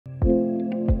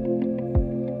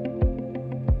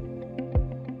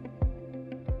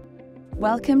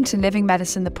Welcome to Living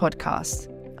Medicine, the podcast.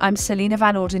 I'm Selina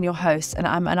Van Orden, your host, and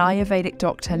I'm an Ayurvedic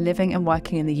doctor living and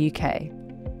working in the UK.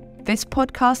 This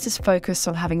podcast is focused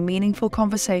on having meaningful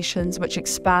conversations which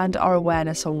expand our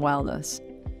awareness on wellness.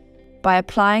 By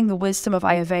applying the wisdom of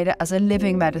Ayurveda as a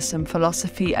living medicine,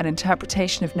 philosophy, and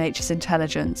interpretation of nature's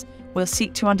intelligence, we'll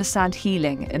seek to understand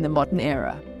healing in the modern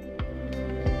era.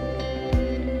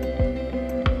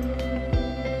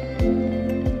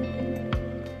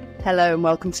 Hello and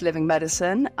welcome to Living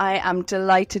Medicine. I am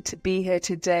delighted to be here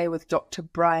today with Dr.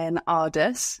 Bryan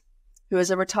Ardis, who is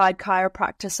a retired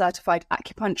chiropractor, certified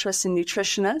acupuncturist and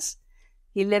nutritionist.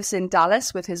 He lives in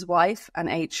Dallas with his wife and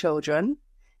 8 children,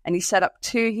 and he set up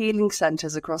 2 healing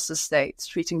centers across the states,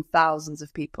 treating thousands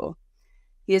of people.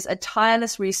 He is a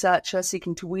tireless researcher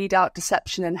seeking to weed out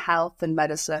deception in health and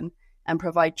medicine and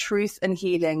provide truth and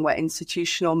healing where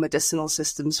institutional medicinal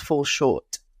systems fall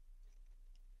short.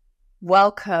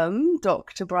 Welcome,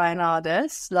 Dr. Bryan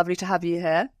Ardis. Lovely to have you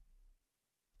here.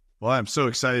 Well, I'm so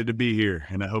excited to be here,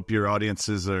 and I hope your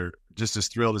audiences are just as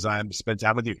thrilled as I am to spend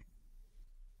time with you.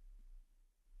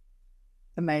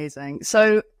 Amazing.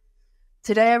 So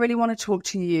today I really want to talk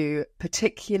to you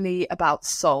particularly about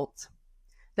salt.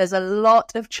 There's a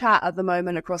lot of chat at the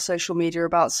moment across social media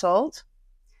about salt,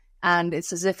 and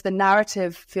it's as if the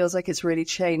narrative feels like it's really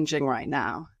changing right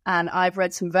now. And I've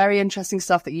read some very interesting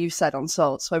stuff that you've said on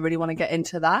salt, so I really want to get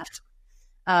into that.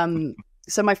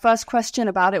 So my first question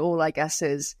about it all, I guess,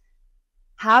 is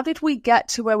how did we get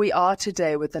to where we are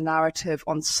today with the narrative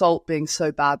on salt being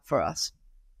so bad for us?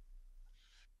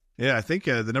 Yeah, I think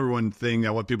the number one thing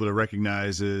I want people to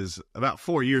recognize is about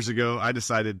 4 years ago, I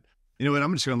decided, you know what,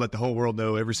 I'm just going to let the whole world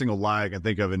know every single lie I can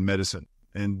think of in medicine.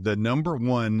 And the number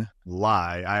one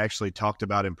lie I actually talked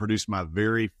about and produced my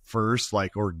very first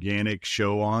organic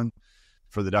show on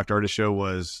for the Dr. Ardis show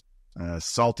was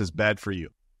salt is bad for you.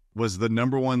 Was the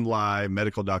number one lie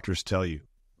medical doctors tell you.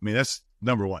 I mean, that's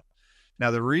number one.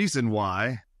 Now, the reason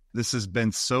why this has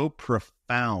been so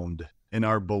profound in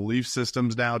our belief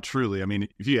systems now, truly, I mean,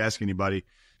 if you ask anybody,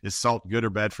 is salt good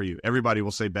or bad for you? Everybody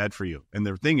will say bad for you. And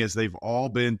the thing is, they've all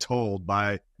been told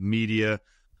by media,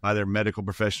 by their medical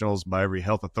professionals, by every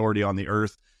health authority on the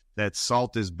earth, that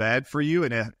salt is bad for you.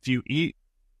 And if you eat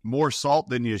more salt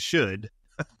than you should,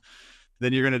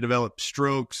 then you're going to develop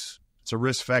strokes. It's a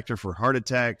risk factor for heart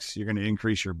attacks. You're going to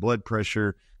increase your blood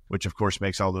pressure, which of course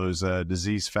makes all those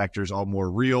disease factors all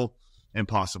more real and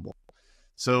possible.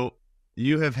 So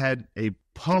you have had a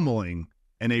pummeling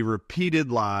and a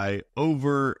repeated lie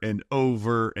over and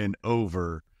over and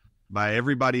over by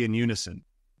everybody in unison.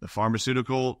 The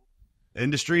pharmaceutical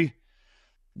industry,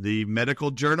 the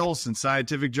medical journals and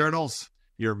scientific journals,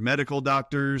 your medical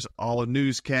doctors, all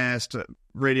newscasts,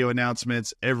 radio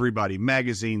announcements, everybody,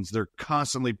 magazines, they're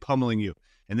constantly pummeling you.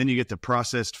 And then you get to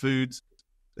processed foods.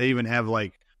 They even have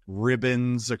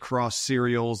ribbons across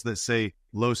cereals that say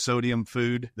low sodium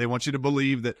food. They want you to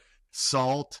believe that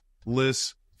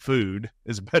saltless food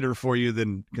is better for you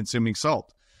than consuming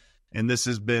salt. And this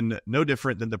has been no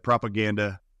different than the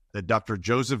propaganda that Dr.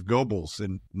 Joseph Goebbels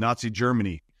in Nazi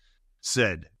Germany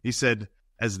said. He said,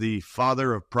 as the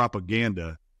father of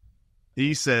propaganda,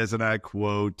 he says, and I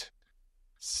quote,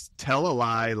 "Tell a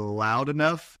lie loud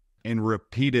enough and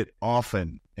repeat it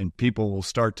often, and people will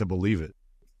start to believe it."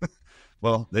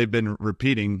 Well, they've been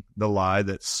repeating the lie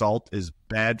that salt is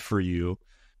bad for you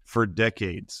for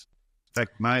decades. In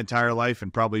fact, my entire life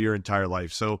and probably your entire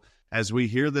life. So as we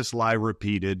hear this lie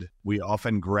repeated, we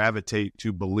often gravitate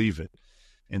to believe it.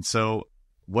 And so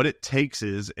what it takes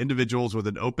is individuals with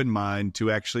an open mind to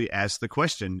actually ask the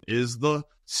question, is the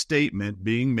statement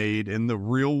being made in the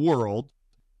real world,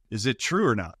 is it true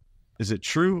or not? Is it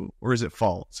true or is it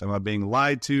false? Am I being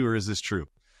lied to or is this true?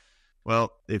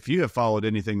 Well, if you have followed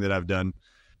anything that I've done,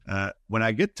 when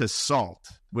I get to salt,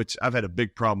 which I've had a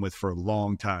big problem with for a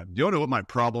long time. Do you want to know what my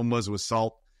problem was with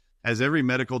salt? As every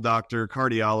medical doctor,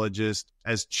 cardiologist,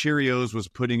 as Cheerios was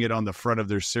putting it on the front of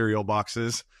their cereal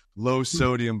boxes, low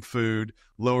sodium food,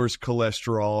 lowers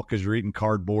cholesterol because you're eating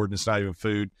cardboard and it's not even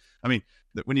food. I mean,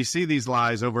 when you see these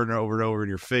lies over and over and over in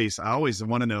your face, I always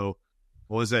want to know,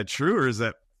 well, is that true or is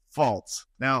that false?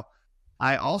 Now,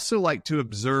 I also like to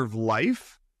observe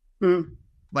life,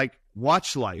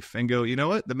 watch life and go, you know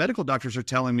what? The medical doctors are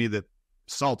telling me that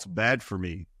salt's bad for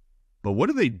me, but what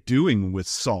are they doing with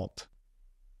salt?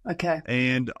 Okay.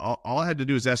 And all I had to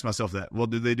do is ask myself that. Well,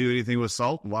 did they do anything with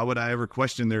salt? Why would I ever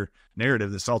question their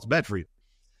narrative that salt's bad for you?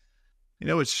 You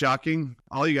know, it's shocking.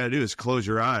 All you got to do is close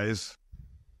your eyes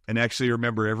and actually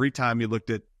remember every time you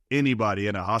looked at anybody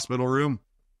in a hospital room,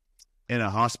 in a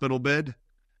hospital bed,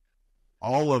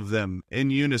 all of them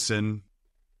in unison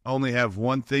only have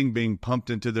one thing being pumped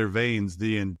into their veins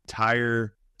the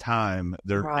entire time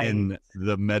they're in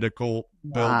the medical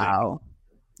building. Wow.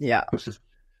 Yeah.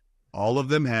 All of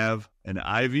them have an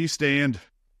IV stand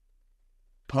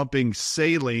pumping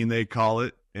saline, they call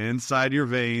it, inside your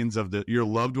veins of your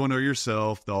loved one or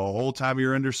yourself the whole time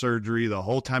you're under surgery, the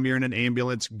whole time you're in an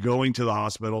ambulance going to the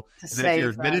hospital. To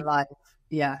save their life.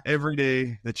 Yeah. Every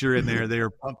day that you're in there, they are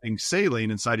pumping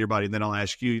saline inside your body. And then I'll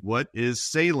ask you, what is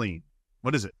saline?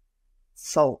 What is it?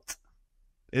 Salt.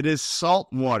 It is salt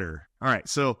water. All right.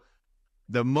 So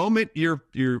the moment you're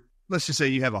let's just say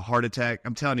you have a heart attack,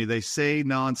 I'm telling you, they say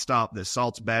nonstop that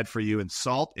salt's bad for you, and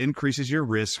salt increases your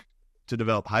risk to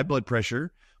develop high blood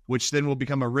pressure, which then will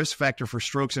become a risk factor for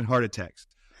strokes and heart attacks.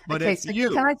 But okay, so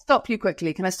can I stop you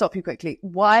quickly?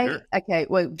 Why? Sure. Okay,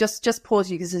 well, just pause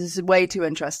you because this is way too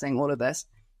interesting, all of this.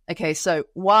 Okay, so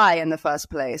why in the first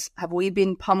place have we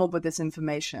been pummeled with this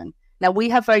information? Now, we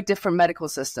have very different medical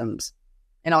systems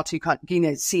in our two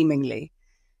countries, seemingly,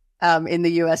 in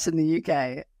the US and the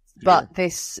UK. But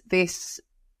this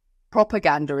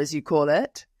propaganda, as you call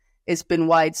it, has been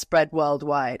widespread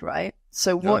worldwide, right?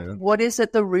 So what is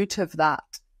at the root of that?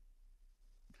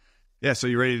 Yeah, so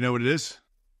you ready to know what it is?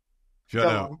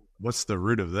 What's the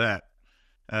root of that?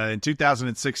 In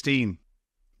 2016,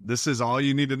 this is all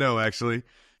you need to know, actually.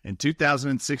 In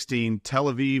 2016, Tel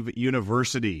Aviv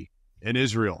University in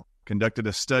Israel conducted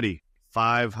a study,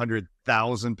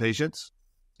 500,000 patients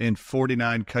in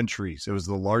 49 countries. It was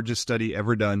the largest study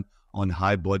ever done on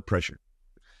high blood pressure.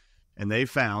 And they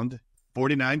found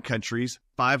 49 countries,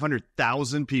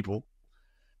 500,000 people,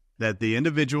 that the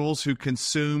individuals who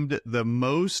consumed the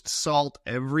most salt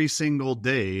every single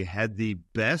day had the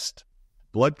best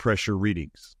blood pressure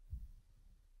readings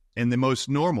and the most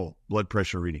normal blood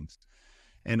pressure readings.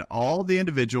 And all the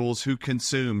individuals who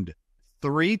consumed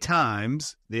 3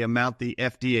 times the amount the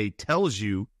FDA tells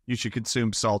you should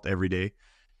consume salt every day,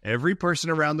 every person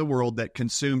around the world that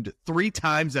consumed 3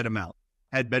 times that amount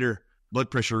had better blood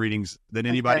pressure readings than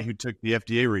anybody who took the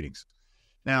FDA readings.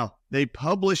 Now, they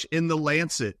publish in the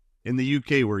Lancet in the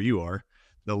UK where you are.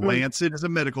 The Lancet is a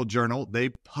medical journal. They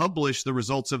publish the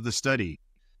results of the study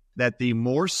that the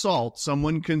more salt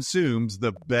someone consumes,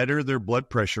 the better their blood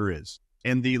pressure is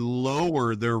and the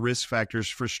lower their risk factors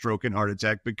for stroke and heart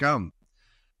attack become.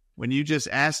 When you just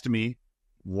asked me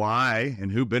why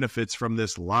and who benefits from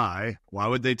this lie, why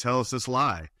would they tell us this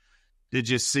lie? Did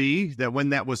you see that when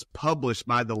that was published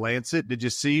by the Lancet, did you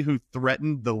see who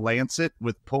threatened the Lancet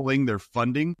with pulling their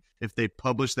funding if they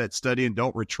publish that study and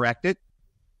don't retract it?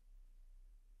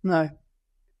 No.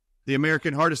 The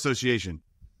American Heart Association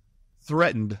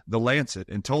threatened the Lancet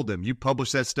and told them, you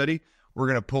publish that study, we're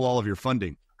going to pull all of your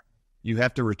funding. You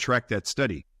have to retract that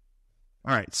study.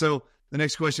 All right, so the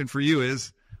next question for you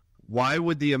is, why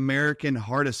would the American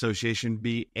Heart Association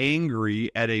be angry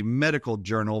at a medical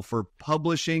journal for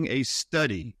publishing a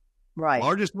study,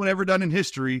 largest one ever done in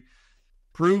history,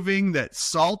 proving that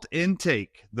salt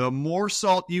intake, the more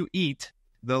salt you eat,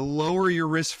 the lower your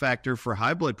risk factor for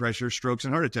high blood pressure, strokes,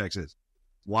 and heart attacks is?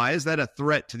 Why is that a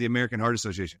threat to the American Heart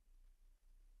Association?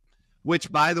 Which,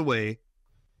 by the way,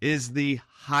 is the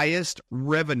highest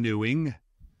revenuing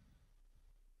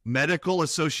medical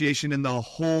association in the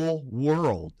whole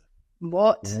world.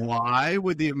 What? Why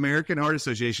would the American Heart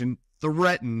Association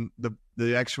threaten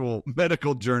the actual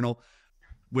medical journal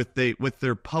with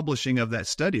their publishing of that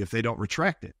study if they don't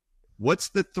retract it? What's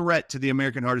the threat to the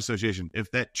American Heart Association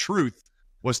if that truth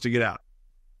was to get out?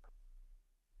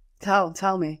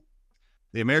 Tell me.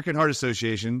 The American Heart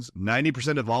Association's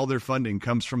 90% of all their funding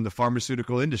comes from the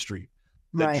pharmaceutical industry,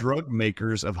 the drug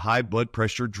makers of high blood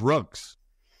pressure drugs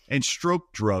and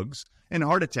stroke drugs and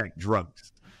heart attack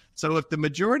drugs. So if the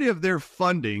majority of their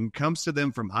funding comes to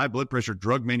them from high blood pressure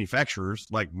drug manufacturers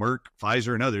like Merck,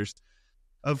 Pfizer, and others,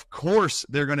 of course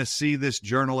they're going to see this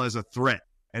journal as a threat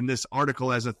and this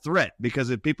article as a threat, because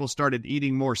if people started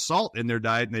eating more salt in their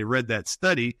diet and they read that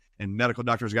study and medical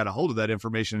doctors got a hold of that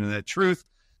information and that truth,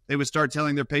 they would start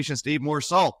telling their patients to eat more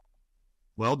salt.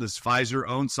 Well, does Pfizer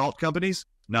own salt companies?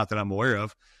 Not that I'm aware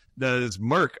of. Does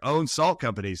Merck own salt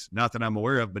companies? Not that I'm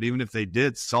aware of. But even if they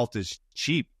did, salt is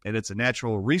cheap and it's a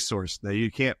natural resource that you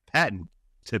can't patent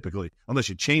typically unless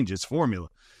you change its formula.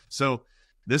 So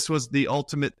this was the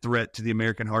ultimate threat to the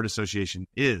American Heart Association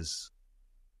is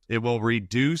it will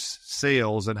reduce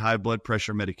sales in high blood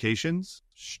pressure medications,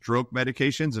 stroke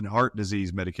medications, and heart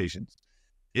disease medications.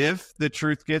 If the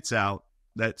truth gets out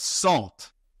that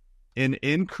salt in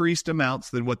increased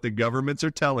amounts than what the governments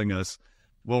are telling us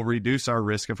will reduce our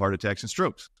risk of heart attacks and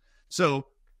strokes. So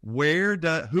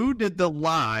who did the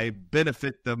lie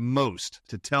benefit the most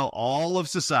to tell all of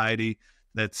society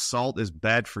that salt is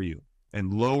bad for you?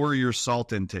 and lower your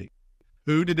salt intake.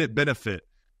 Who did it benefit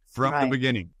from the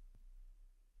beginning?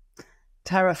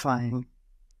 Terrifying.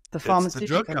 The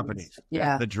pharmaceutical drug companies.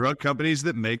 Yeah. The drug companies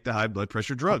that make the high blood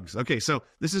pressure drugs. Okay, so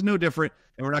this is no different,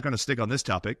 and we're not going to stick on this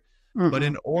topic. But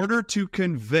in order to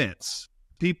convince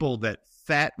people that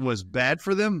fat was bad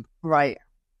for them, right,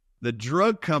 the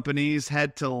drug companies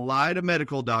had to lie to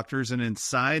medical doctors and in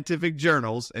scientific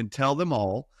journals and tell them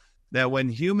all that when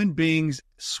human beings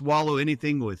swallow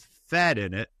anything with fat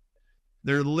in it,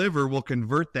 their liver will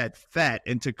convert that fat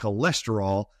into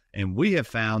cholesterol. And we have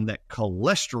found that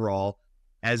cholesterol,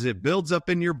 as it builds up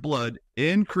in your blood,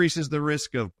 increases the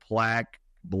risk of plaque,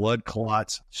 blood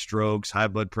clots, strokes, high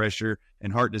blood pressure,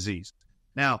 and heart disease.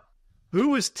 Now, who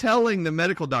was telling the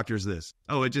medical doctors this?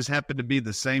 Oh, it just happened to be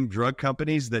the same drug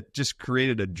companies that just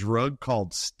created a drug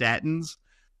called statins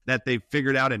that they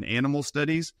figured out in animal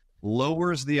studies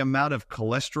lowers the amount of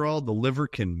cholesterol the liver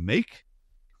can make.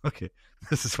 Okay,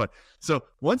 this is fun. So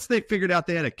once they figured out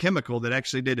they had a chemical that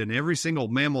actually did in every single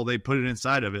mammal they put it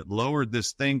inside of it, lowered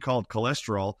this thing called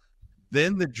cholesterol,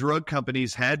 then the drug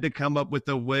companies had to come up with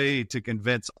a way to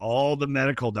convince all the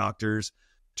medical doctors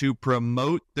to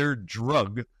promote their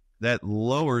drug that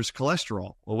lowers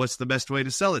cholesterol. Well, what's the best way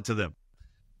to sell it to them?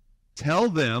 Tell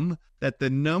them that the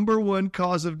number one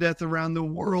cause of death around the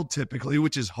world typically,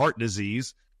 which is heart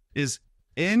disease, is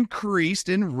increased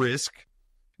in risk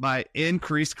by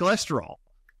increased cholesterol.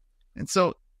 And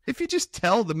so if you just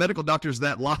tell the medical doctors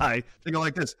that lie, they go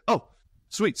like this: oh,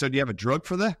 sweet. So do you have a drug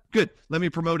for that? Good. Let me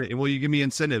promote it. And will you give me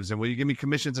incentives? And will you give me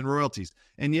commissions and royalties?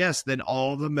 And yes, then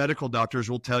all the medical doctors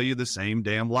will tell you the same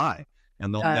damn lie,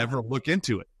 and they'll never look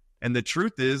into it. And the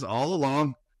truth is, all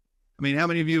along, I mean, how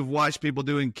many of you have watched people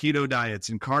doing keto diets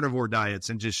and carnivore diets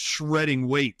and just shredding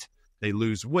weight? They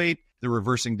lose weight, they're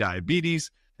reversing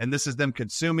diabetes, and this is them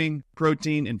consuming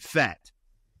protein and fat,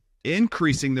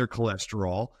 increasing their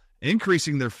cholesterol,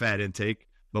 increasing their fat intake.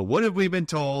 But what have we been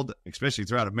told, especially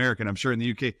throughout America, and I'm sure in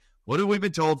the UK, what have we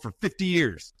been told for 50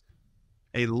 years?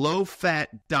 A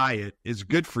low-fat diet is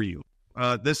good for you.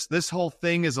 This whole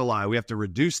thing is a lie. We have to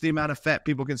reduce the amount of fat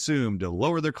people consume to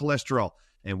lower their cholesterol.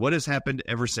 And what has happened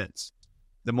ever since?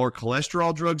 The more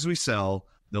cholesterol drugs we sell,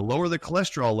 the lower the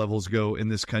cholesterol levels go in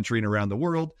this country and around the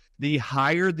world, the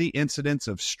higher the incidence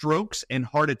of strokes and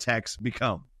heart attacks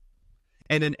become.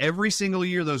 And in every single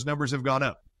year, those numbers have gone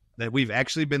up. That we've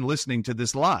actually been listening to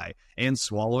this lie and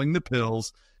swallowing the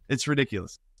pills. It's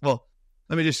ridiculous. Well,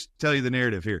 let me just tell you the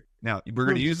narrative here. Now, we're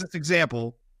going to use this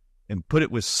example and put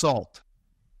it with salt.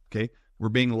 Okay? We're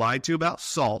being lied to about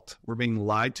salt. We're being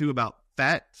lied to about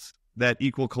fats that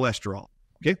equal cholesterol.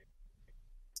 Okay?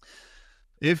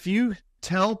 If you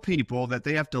tell people that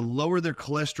they have to lower their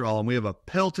cholesterol and we have a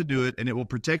pill to do it and it will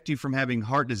protect you from having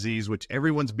heart disease, which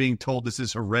everyone's being told this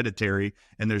is hereditary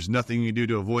and there's nothing you can do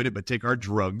to avoid it but take our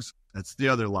drugs. That's the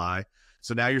other lie.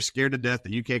 So now you're scared to death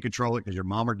that you can't control it because your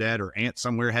mom or dad or aunt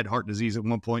somewhere had heart disease at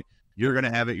one point. You're going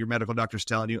to have it. Your medical doctor's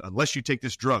telling you, unless you take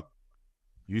this drug.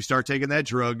 You start taking that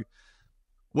drug.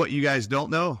 What you guys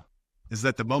don't know is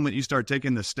that the moment you start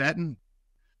taking the statin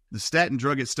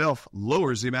drug itself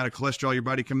lowers the amount of cholesterol your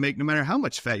body can make no matter how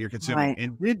much fat you're consuming. Right.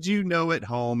 And did you know at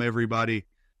home, everybody,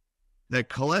 that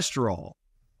cholesterol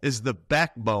is the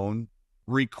backbone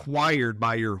required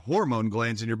by your hormone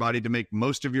glands in your body to make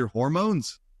most of your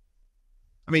hormones?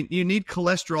 I mean, you need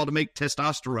cholesterol to make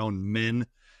testosterone, men.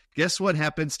 Guess what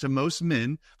happens to most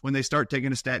men when they start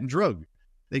taking a statin drug?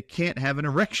 They can't have an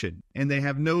erection, and they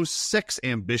have no sex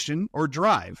ambition or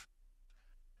drive.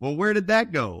 Well, where did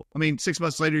that go? I mean, 6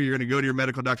 months later, you're going to go to your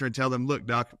medical doctor and tell them, look,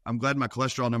 doc, I'm glad my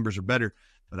cholesterol numbers are better,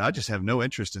 but I just have no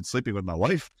interest in sleeping with my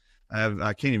wife.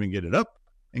 I can't even get it up.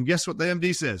 And guess what the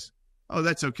MD says? Oh,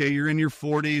 that's okay. You're in your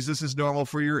 40s. This is normal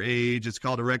for your age. It's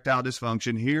called erectile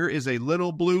dysfunction. Here is a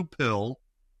little blue pill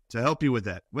to help you with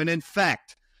that. When in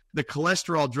fact, the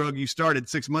cholesterol drug you started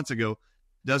 6 months ago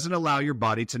doesn't allow your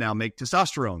body to now make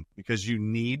testosterone because you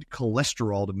need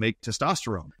cholesterol to make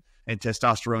testosterone. And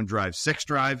testosterone drives sex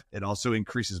drive. It also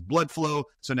increases blood flow.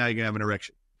 So now you can have an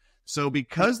erection. So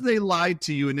because they lied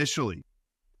to you initially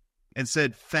and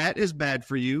said fat is bad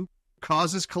for you,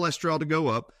 causes cholesterol to go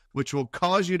up, which will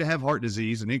cause you to have heart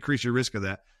disease and increase your risk of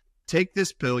that. Take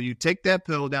this pill. You take that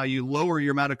pill. Now you lower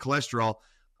your amount of cholesterol.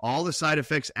 All the side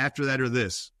effects after that are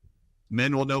this.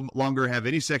 Men will no longer have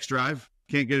any sex drive,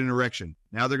 can't get an erection.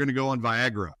 Now they're going to go on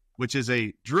Viagra, which is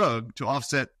a drug to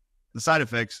offset the side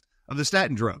effects of the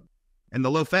statin drug and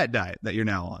the low-fat diet that you're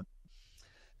now on.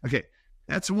 Okay,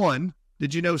 that's one.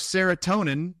 Did you know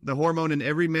serotonin, the hormone in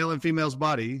every male and female's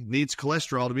body, needs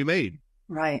cholesterol to be made?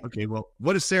 Right. Okay, well,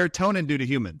 what does serotonin do to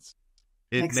humans?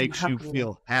 It makes you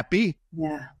feel happy.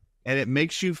 Yeah. And it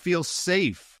makes you feel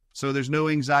safe. So there's no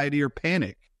anxiety or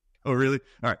panic. Oh, really?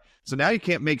 All right. So now you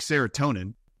can't make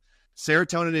serotonin.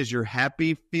 Serotonin is your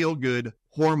happy, feel-good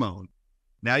hormone.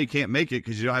 Now you can't make it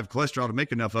because you don't have cholesterol to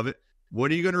make enough of it.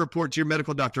 What are you going to report to your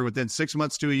medical doctor within 6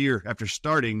 months to a year after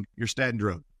starting your statin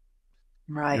drug?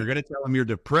 Right. You're going to tell them you're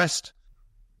depressed,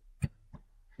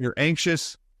 you're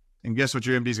anxious, and guess what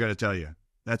your MD is going to tell you?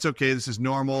 That's okay. This is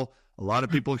normal. A lot of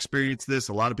people experience this.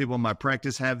 A lot of people in my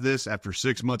practice have this after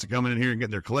 6 months of coming in here and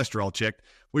getting their cholesterol checked.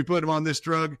 We put them on this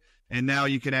drug, and now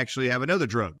you can actually have another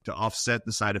drug to offset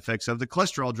the side effects of the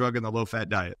cholesterol drug and the low-fat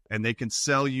diet. And they can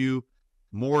sell you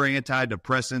more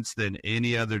antidepressants than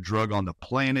any other drug on the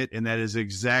planet, and that is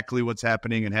exactly what's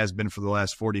happening and has been for the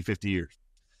last 40, 50 years.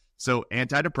 So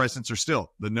antidepressants are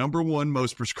still the number one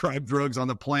most prescribed drugs on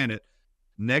the planet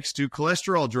next to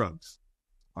cholesterol drugs.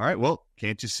 All right, well,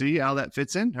 can't you see how that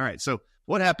fits in? All right, so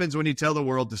what happens when you tell the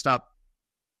world to stop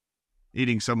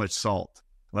eating so much salt?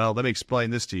 Well, let me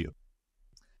explain this to you.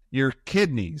 Your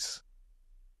kidneys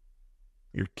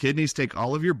take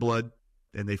all of your blood,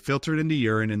 and they filter it into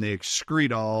urine, and they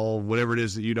excrete all whatever it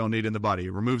is that you don't need in the body.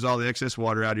 It removes all the excess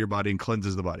water out of your body and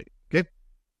cleanses the body, okay?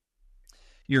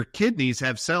 Your kidneys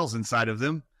have cells inside of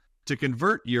them to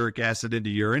convert uric acid into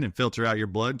urine and filter out your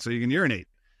blood so you can urinate.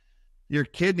 Your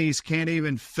kidneys can't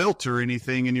even filter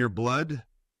anything in your blood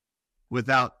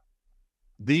without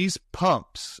these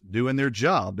pumps doing their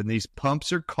job, and these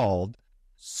pumps are called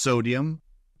sodium,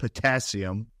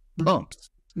 potassium pumps.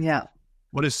 Yeah.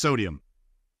 What is sodium?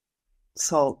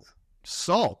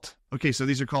 Salt. Okay, so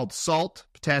these are called salt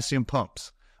potassium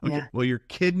pumps. Okay, Yeah. well, your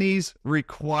kidneys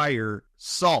require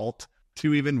salt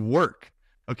to even work.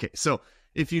 Okay, so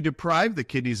if you deprive the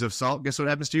kidneys of salt, guess what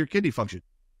happens to your kidney function?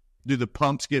 Do the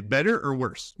pumps get better or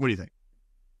worse? What do you think?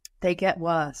 They get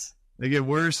worse. They get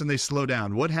worse and they slow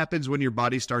down. What happens when your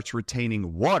body starts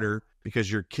retaining water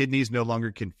because your kidneys no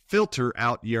longer can filter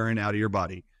out urine out of your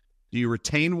body? Do you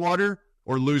retain water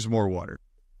or lose more water?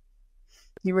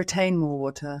 You retain more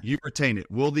water. You retain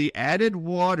it. Will the added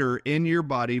water in your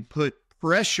body put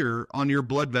pressure on your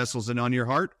blood vessels and on your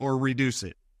heart or reduce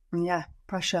it? Yeah,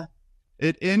 pressure.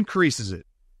 It increases it.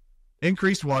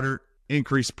 Increased water,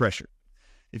 increased pressure.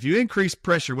 If you increase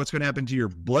pressure, what's going to happen to your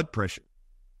blood pressure?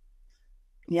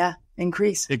 Yeah,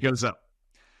 increase. It goes up.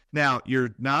 Now,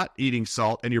 you're not eating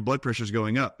salt and your blood pressure is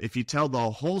going up. If you tell the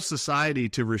whole society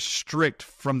to restrict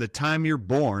from the time you're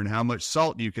born how much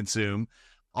salt you consume,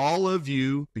 all of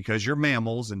you, because you're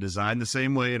mammals and designed the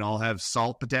same way and all have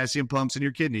salt potassium pumps in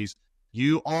your kidneys,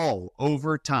 you all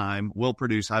over time will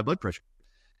produce high blood pressure.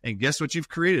 And guess what you've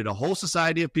created? A whole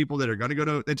society of people that are going to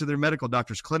go into their medical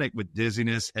doctor's clinic with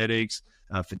dizziness, headaches,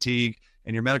 fatigue,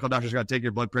 and your medical doctor's got to take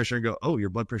your blood pressure and go, oh, your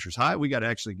blood pressure's high. We got to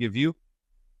actually give you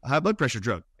a high blood pressure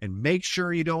drug. And make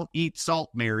sure you don't eat salt,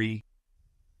 Mary.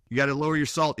 You got to lower your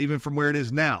salt even from where it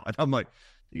is now. And I'm like,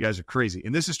 you guys are crazy.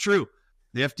 And this is true.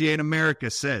 The FDA in America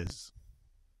says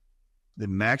the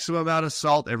maximum amount of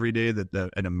salt every day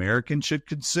that an American should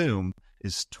consume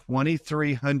is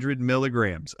 2,300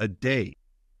 milligrams a day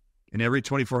in every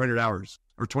 2,400 hours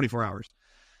or 24 hours.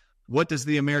 What does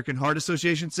the American Heart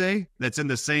Association say? That's in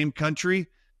the same country.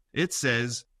 It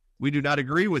says we do not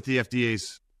agree with the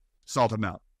FDA's salt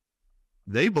amount.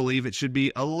 They believe it should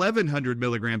be 1,100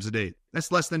 milligrams a day.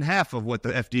 That's less than half of what the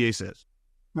FDA says.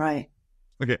 Right.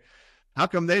 Okay. How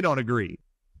come they don't agree?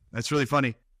 That's really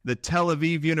funny. The Tel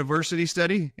Aviv University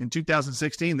study in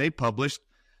 2016, they published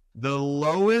the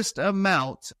lowest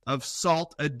amount of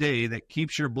salt a day that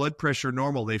keeps your blood pressure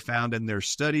normal they found in their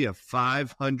study of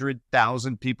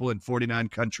 500,000 people in 49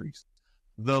 countries.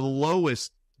 The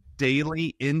lowest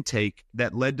daily intake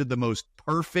that led to the most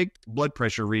perfect blood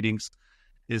pressure readings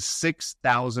is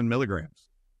 6,000 milligrams.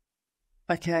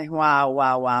 Okay.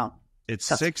 Wow. It's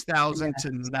 6,000 to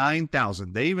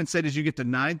 9,000. They even said as you get to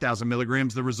 9,000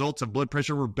 milligrams, the results of blood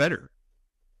pressure were better.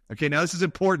 Okay, now this is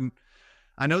important.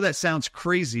 I know that sounds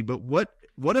crazy, but what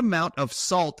amount of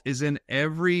salt is in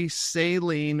every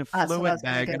saline fluid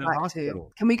bag in a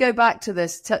hospital? Can we go back to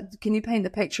this? Can you paint the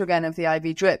picture again of the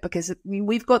IV drip? Because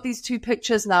we've got these two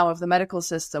pictures now of the medical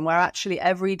system where actually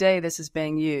every day this is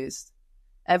being used.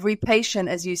 Every patient,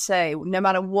 as you say, no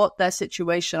matter what their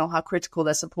situation or how critical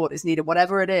their support is needed,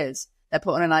 whatever it is, they're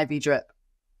put on an IV drip.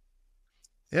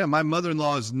 Yeah, my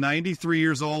mother-in-law is 93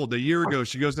 years old. A year ago,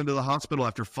 she goes into the hospital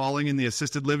after falling in the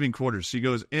assisted living quarters. She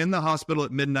goes in the hospital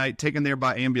at midnight, taken there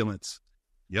by ambulance.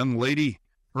 Young lady,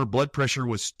 her blood pressure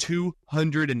was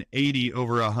 280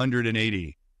 over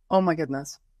 180. Oh, my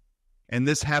goodness. And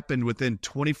this happened within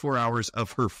 24 hours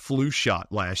of her flu shot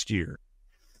last year.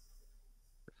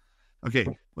 Okay,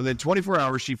 within 24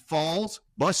 hours, she falls,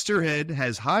 busts her head,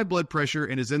 has high blood pressure,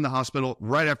 and is in the hospital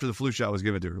right after the flu shot was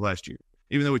given to her last year.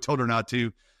 even though we told her not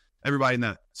to. Everybody in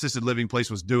the assisted living place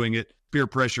was doing it. Peer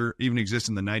pressure even exists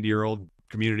in the 90-year-old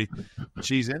community.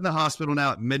 She's in the hospital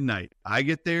now at midnight. I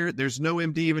get there. There's no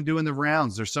MD even doing the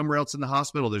rounds. There's somewhere else in the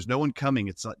hospital. There's no one coming.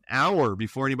 It's an hour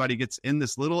before anybody gets in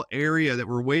this little area that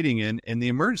we're waiting in the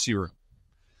emergency room.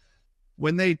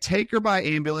 When they take her by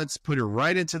ambulance, put her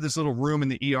right into this little room in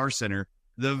the ER center,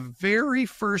 the very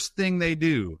first thing they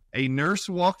do, a nurse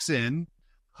walks in,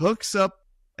 hooks up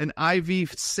an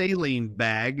IV saline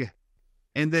bag,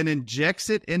 and then injects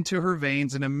it into her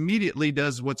veins and immediately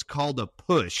does what's called a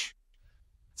push.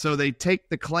 So they take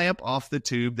the clamp off the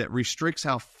tube that restricts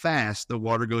how fast the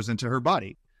water goes into her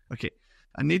body. Okay,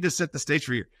 I need to set the stage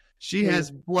for you. She has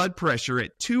blood pressure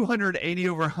at 280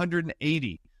 over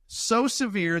 180. So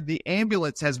severe, the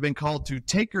ambulance has been called to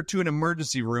take her to an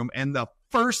emergency room, and the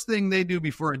first thing they do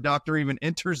before a doctor even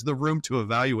enters the room to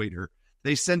evaluate her,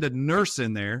 they send a nurse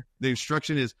in there. The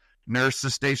instruction is, nurse the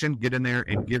station, get in there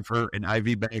and give her an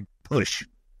IV bag push.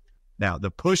 Now,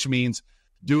 the push means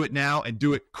do it now and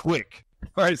do it quick.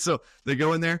 All right, so they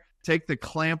go in there, take the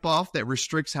clamp off that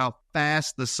restricts how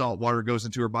fast the salt water goes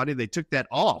into her body. They took that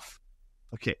off.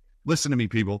 Okay, listen to me,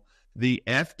 people. The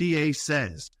FDA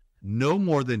says no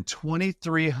more than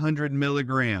 2,300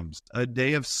 milligrams a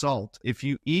day of salt. If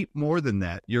you eat more than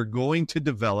that, you're going to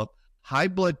develop high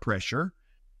blood pressure.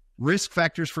 Risk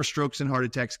factors for strokes and heart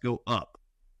attacks go up.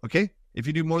 Okay? If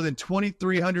you do more than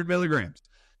 2,300 milligrams.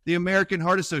 The American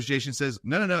Heart Association says,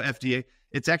 no, FDA,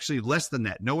 it's actually less than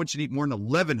that. No one should eat more than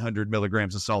 1,100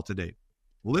 milligrams of salt a day.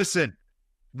 Listen,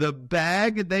 the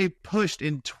bag they pushed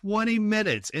in 20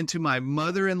 minutes into my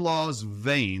mother-in-law's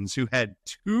veins, who had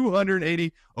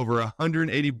 280 over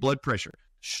 180 blood pressure,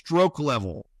 stroke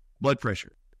level blood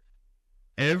pressure.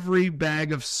 Every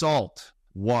bag of salt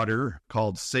water,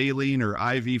 called saline or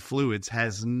IV fluids,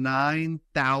 has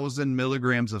 9,000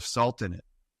 milligrams of salt in it.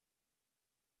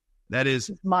 That is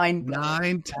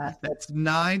that's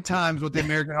 9 times what the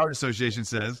American Heart Association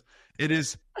says. It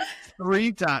is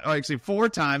 4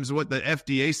 times what the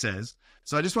FDA says.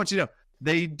 So I just want you to know,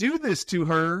 they do this to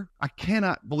her. I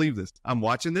cannot believe this. I'm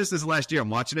watching this. This is last year. I'm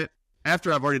watching it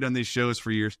after I've already done these shows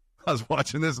for years. I was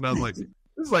watching this and I was like, this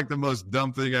is like the most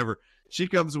dumb thing ever. She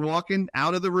comes walking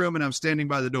out of the room and I'm standing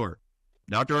by the door.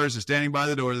 Dr. Ardis is standing by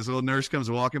the door. This little nurse comes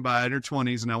walking by in her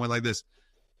 20s and I went like this.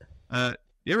 You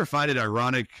ever find it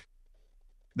ironic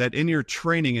that in your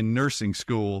training in nursing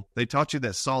school, they taught you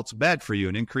that salt's bad for you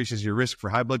and increases your risk for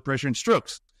high blood pressure and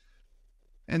strokes?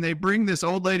 And they bring this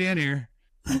old lady in here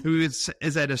who is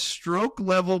at a stroke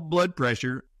level blood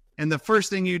pressure. And the first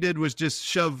thing you did was just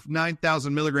shove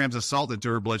 9,000 milligrams of salt into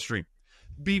her bloodstream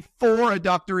before a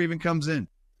doctor even comes in.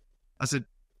 I said,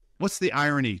 what's the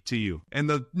irony to you? And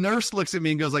the nurse looks at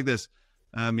me and goes like this.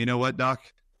 You know what, doc?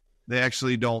 They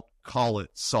actually don't call it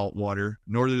salt water,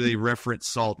 nor do they reference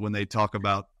salt when they talk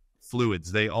about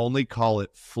fluids. They only call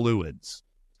it fluids.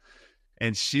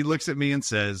 And she looks at me and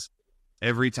says,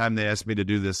 every time they ask me to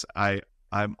do this,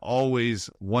 I'm always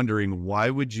wondering,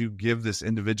 why would you give this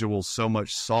individual so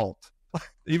much salt?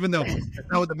 Even though that's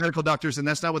not what the medical doctors, and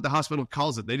that's not what the hospital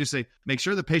calls it. They just say, make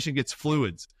sure the patient gets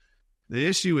fluids. The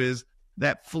issue is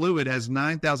that fluid has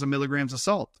 9,000 milligrams of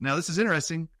salt. Now, this is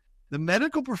interesting. The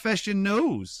medical profession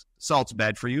knows salt's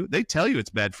bad for you. They tell you it's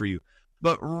bad for you.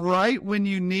 But right when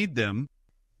you need them,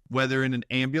 whether in an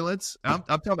ambulance, I'm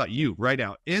talking about you right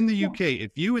now, in the UK,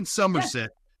 if you in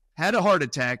Somerset had a heart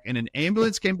attack and an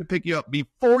ambulance came to pick you up,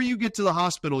 before you get to the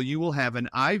hospital, you will have an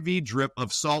IV drip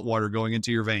of salt water going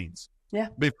into your veins. Yeah.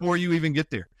 Before you even get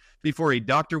there. Before a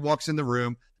doctor walks in the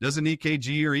room, does an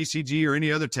EKG or ECG or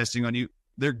any other testing on you,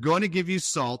 they're going to give you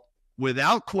salt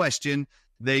without question.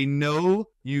 They know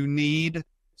you need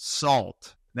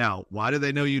salt. Now, why do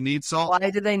they know you need salt? Why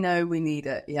do they know we need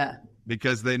it? Yeah.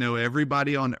 Because they know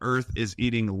everybody on earth is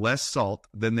eating less salt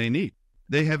than they need.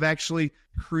 They have actually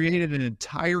created an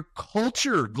entire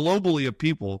culture globally of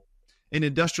people, in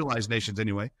industrialized nations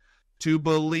anyway, to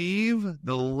believe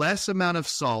the less amount of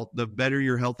salt, the better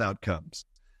your health outcomes.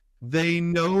 They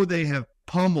know they have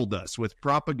pummeled us with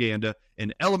propaganda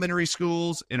in elementary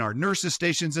schools, in our nurses'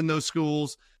 stations in those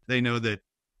schools. They know that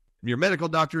your medical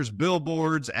doctors,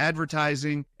 billboards,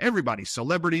 advertising, everybody,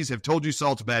 celebrities have told you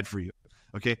salt's bad for you.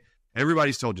 Okay?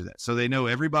 Everybody's told you that. So they know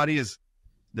everybody is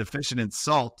deficient in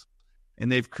salt,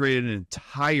 and they've created an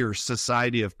entire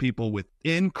society of people with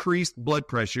increased blood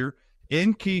pressure,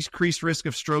 increased risk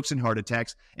of strokes and heart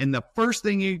attacks. And the first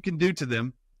thing you can do to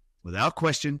them, without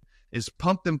question, is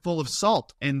pump them full of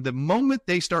salt. And the moment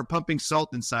they start pumping salt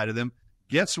inside of them,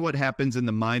 guess what happens in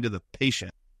the mind of the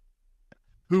patient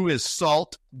who is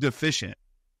salt deficient?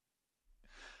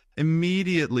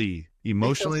 Immediately,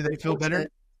 emotionally, they feel better.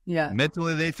 Yeah.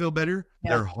 Mentally, they feel better.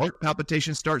 Yeah. Their heart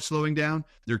palpitations start slowing down.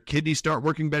 Their kidneys start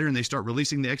working better, and they start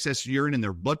releasing the excess urine, and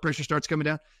their blood pressure starts coming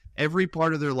down. Every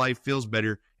part of their life feels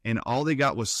better, and all they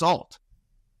got was salt.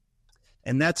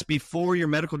 And that's before your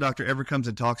medical doctor ever comes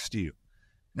and talks to you.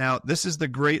 Now, this is the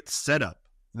great setup.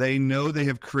 They know they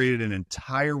have created an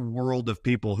entire world of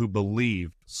people who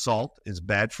believe salt is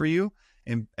bad for you,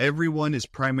 and everyone is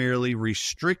primarily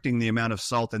restricting the amount of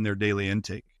salt in their daily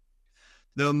intake.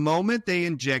 The moment they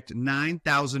inject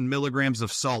 9,000 milligrams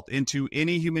of salt into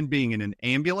any human being in an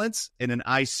ambulance, in an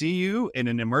ICU, in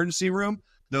an emergency room,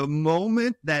 the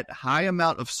moment that high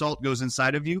amount of salt goes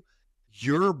inside of you,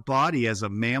 your body as a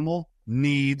mammal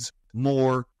needs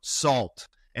more salt.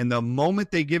 And the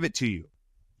moment they give it to you,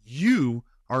 you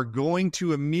are going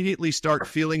to immediately start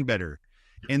feeling better.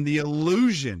 And the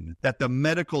illusion that the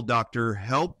medical doctor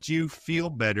helped you feel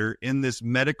better in this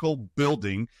medical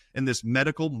building, in this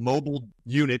medical mobile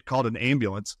unit called an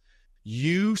ambulance,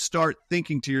 you start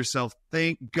thinking to yourself,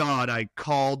 thank God I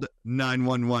called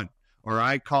 911, or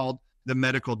I called the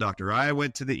medical doctor. I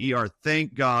went to the ER.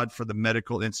 Thank God for the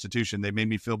medical institution. They made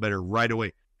me feel better right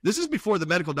away. This is before the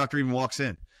medical doctor even walks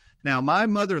in. Now, my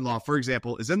mother-in-law, for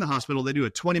example, is in the hospital. They do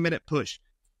a 20-minute push.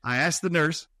 I asked the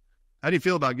nurse, how do you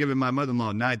feel about giving my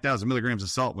mother-in-law 9,000 milligrams of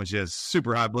salt when she has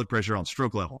super high blood pressure on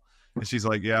stroke level? And she's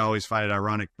like, yeah, I always find it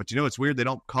ironic. But you know, it's weird. They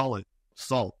don't call it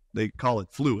salt. They call it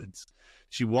fluids.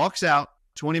 She walks out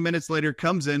 20 minutes later,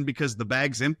 comes in because the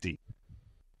bag's empty.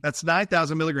 That's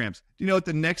 9,000 milligrams. Do you know what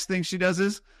the next thing she does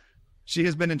is? She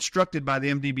has been instructed by the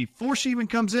MD before she even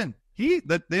comes in.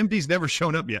 The MD's never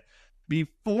shown up yet.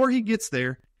 Before he gets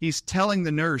there, he's telling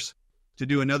the nurse to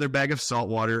do another bag of salt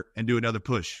water and do another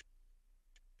push.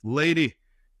 Lady,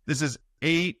 this is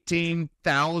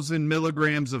 18,000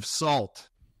 milligrams of salt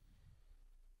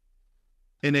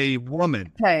in a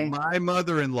woman, my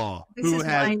mother-in-law, who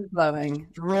has mind-blowing.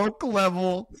 Stroke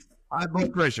level high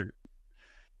blood pressure.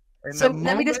 And so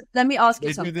let me ask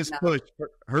you something. This push,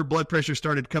 her blood pressure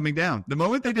started coming down. The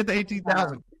moment they did the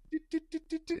 18,000,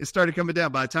 it started coming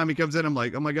down. By the time he comes in, I'm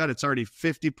like, oh my God, it's already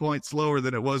 50 points lower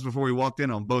than it was before we walked in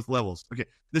on both levels. Okay,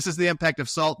 this is the impact of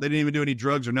salt. They didn't even do any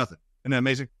drugs or nothing. Isn't that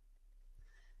amazing?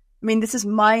 I mean, this is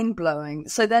mind-blowing.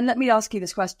 So then let me ask you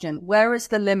this question. Where is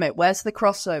the limit? Where's the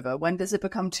crossover? When does it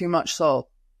become too much salt?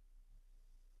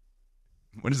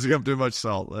 When does it become too much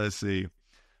salt? Let's see.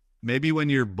 Maybe when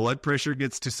your blood pressure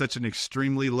gets to such an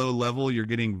extremely low level, you're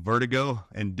getting vertigo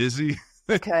and dizzy.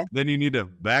 Okay. Then you need to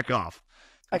back off.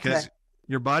 Because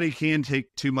your body can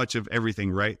take too much of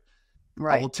everything, right?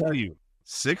 Right. I will tell you,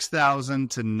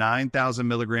 6,000 to 9,000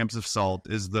 milligrams of salt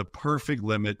is the perfect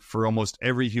limit for almost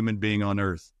every human being on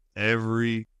earth.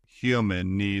 Every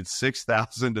human needs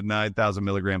 6,000 to 9,000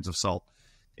 milligrams of salt.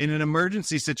 In an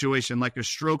emergency situation like a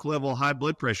stroke level high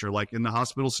blood pressure, like in the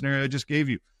hospital scenario I just gave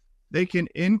you, they can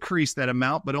increase that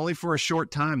amount, but only for a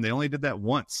short time. They only did that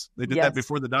once. They did that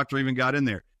before the doctor even got in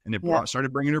there, and it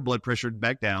started bringing her blood pressure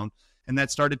back down, and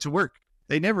that started to work.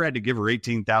 They never had to give her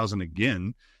 18,000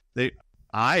 again.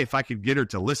 If I could get her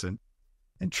to listen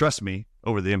and trust me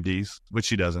over the MDs, which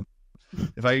she doesn't,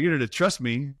 if I could get her to trust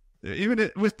me, even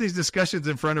with these discussions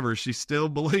in front of her, she still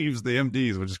believes the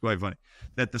MDs, which is quite funny,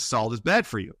 that the salt is bad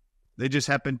for you. They just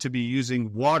happen to be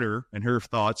using water and her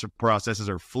thoughts or processes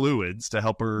or fluids to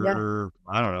help her.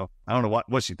 I don't know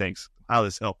what she thinks, how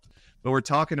this helped. But we're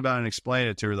talking about and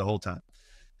explaining it to her the whole time.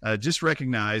 Just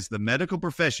recognize the medical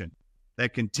profession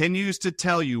that continues to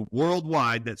tell you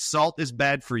worldwide that salt is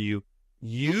bad for you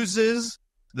uses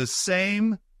the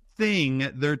same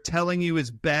thing they're telling you is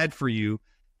bad for you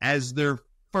as their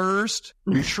first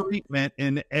treatment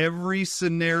in every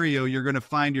scenario you're going to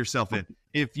find yourself in.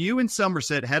 If you in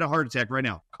Somerset had a heart attack right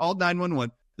now, call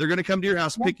 911. They're going to come to your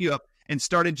house, pick you up, and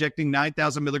start injecting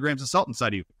 9,000 milligrams of salt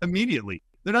inside of you immediately.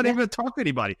 They're not even going to talk to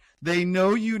anybody. They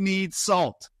know you need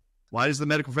salt. Why does the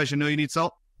medical profession know you need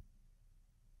salt?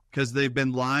 Because they've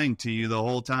been lying to you the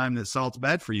whole time that salt's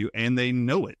bad for you, and they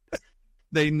know it.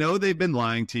 They know they've been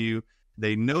lying to you.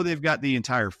 They know they've got the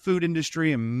entire food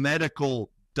industry and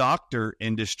medical doctor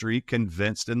industry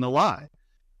convinced in the lie,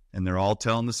 and they're all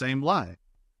telling the same lie.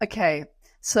 Okay,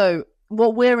 so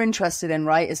what we're interested in,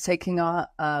 right, is taking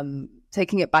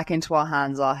it back into our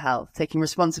hands, our health, taking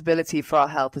responsibility for our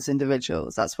health as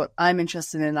individuals. That's what I'm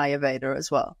interested in Ayurveda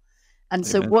as well. And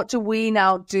so what do we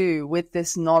now do with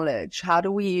this knowledge? How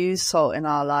do we use salt in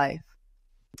our life?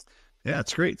 Yeah,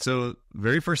 it's great. So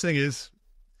very first thing is,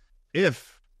 we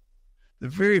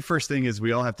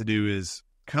all have to do is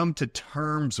come to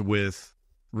terms with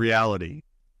reality.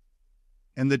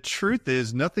 And the truth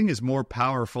is, nothing is more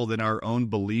powerful than our own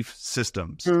belief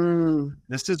systems.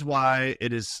 This is why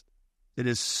it is It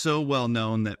is so well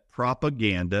known that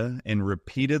propaganda and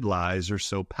repeated lies are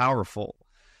so powerful,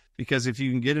 because if you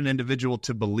can get an individual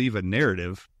to believe a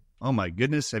narrative, oh my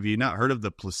goodness, have you not heard of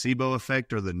the placebo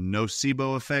effect or the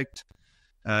nocebo effect?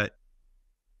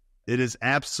 It is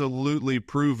absolutely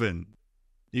proven.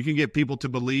 You can get people to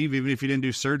believe, even if you didn't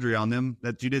do surgery on them,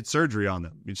 that you did surgery on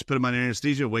them. You just put them on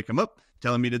anesthesia, wake them up,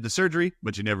 tell them you did the surgery,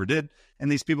 but you never did.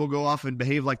 And these people go off and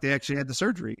behave like they actually had the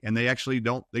surgery. And they actually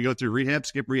don't. They go through rehab,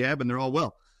 skip rehab, and they're all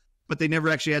well. But they never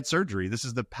actually had surgery. This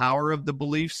is the power of the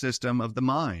belief system of the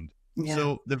mind. Yeah.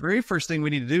 So the very first thing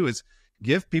we need to do is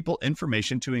give people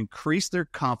information to increase their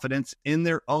confidence in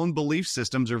their own belief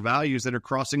systems or values that are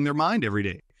crossing their mind every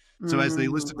day. So as they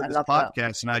listen to this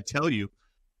podcast, and I tell you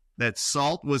that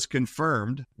salt was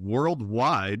confirmed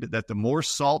worldwide, that the more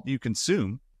salt you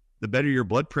consume, the better your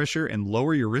blood pressure and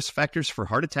lower your risk factors for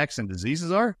heart attacks and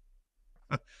diseases are.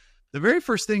 The very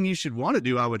first thing you should want to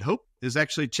do, I would hope, is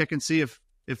actually check and see if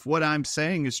what I'm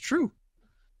saying is true.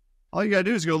 All you got to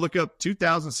do is go look up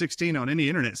 2016 on any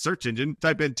internet search engine,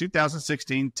 type in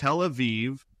 2016 Tel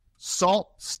Aviv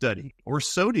salt study or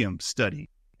sodium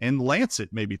study, and Lancet,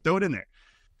 maybe throw it in there.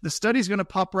 The study's going to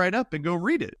pop right up, and go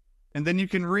read it. And then you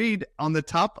can read on the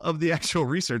top of the actual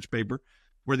research paper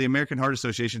where the American Heart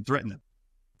Association threatened them.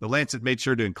 The Lancet made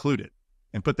sure to include it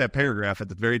and put that paragraph at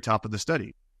the very top of the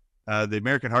study. The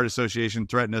American Heart Association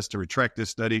threatened us to retract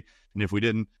this study, and if we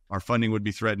didn't, our funding would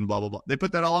be threatened, blah, blah, blah. They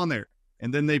put that all on there.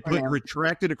 And then they put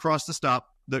retracted across the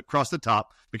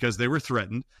top because they were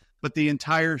threatened. But the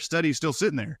entire study is still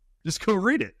sitting there. Just go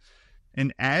read it.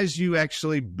 And as you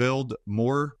actually build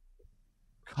more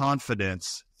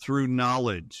confidence through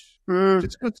knowledge,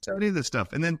 just go study this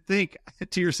stuff. And then think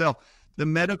to yourself, the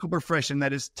medical profession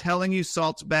that is telling you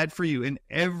salt's bad for you in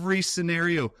every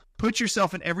scenario. Put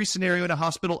yourself in every scenario in a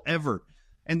hospital ever.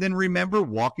 And then remember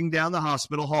walking down the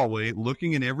hospital hallway,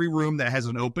 looking in every room that has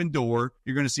an open door.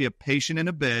 You're going to see a patient in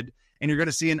a bed, and you're going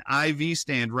to see an IV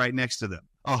stand right next to them.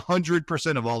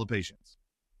 100% of all the patients.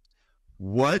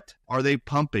 What are they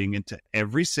pumping into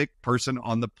every sick person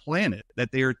on the planet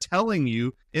that they are telling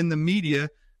you in the media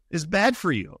is bad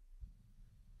for you?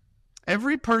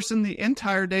 Every person the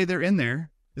entire day they're in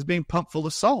there is being pumped full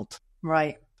of salt.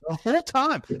 Right. The whole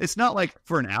time. It's not like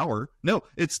for an hour. No,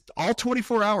 it's all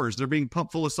 24 hours. They're being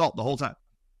pumped full of salt the whole time.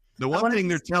 The one thing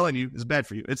they're telling you is bad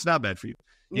for you. It's not bad for you.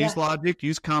 Use logic,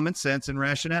 use common sense and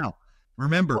rationale.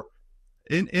 Remember,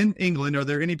 in England, are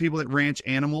there any people that ranch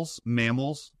animals,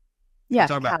 mammals? Yeah,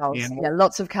 cows. Yeah,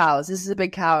 lots of cows. This is a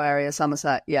big cow area,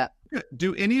 Somerset. Yeah.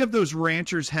 Do any of those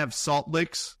ranchers have salt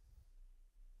licks?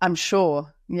 I'm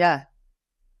sure. Yeah.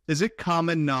 Is it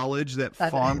common knowledge that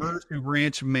farmers who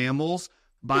ranch mammals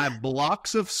buy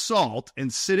blocks of salt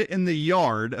and sit it in the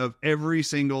yard of every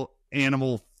single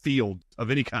animal field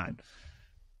of any kind?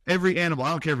 Every animal, I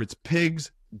don't care if it's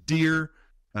pigs, deer,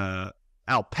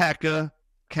 alpaca,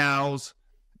 cows,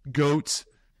 goats.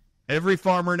 Every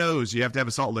farmer knows you have to have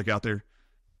a salt lick out there.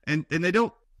 And they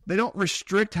don't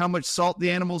restrict how much salt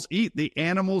the animals eat. The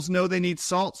animals know they need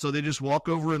salt, so they just walk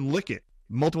over and lick it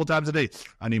multiple times a day.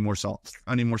 I need more salt.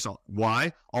 I need more salt.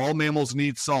 Why? All mammals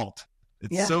need salt.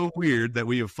 It's so weird that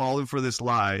we have fallen for this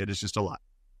lie. It is just a lie.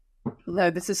 No,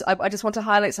 I just want to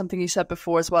highlight something you said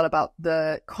before as well about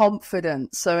the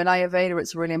confidence. So in Ayurveda,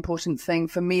 it's a really important thing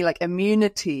for me, like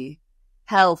immunity.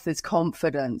 Health is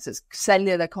confidence. It's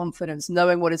cellular confidence,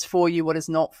 knowing what is for you, what is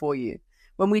not for you.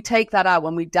 When we take that out,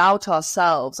 when we doubt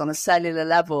ourselves on a cellular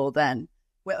level, then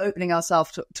we're opening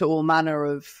ourselves to all manner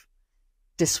of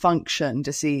dysfunction,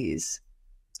 disease.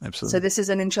 Absolutely. So this is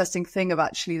an interesting thing of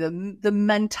actually the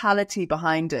mentality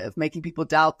behind it, of making people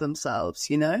doubt themselves,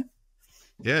 you know?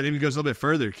 Yeah, it even goes a little bit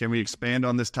further. Can we expand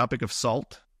on this topic of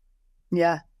salt?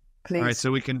 Yeah, please. All right,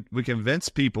 so we convince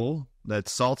people that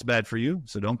salt's bad for you,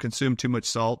 so don't consume too much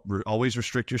salt. Always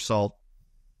restrict your salt.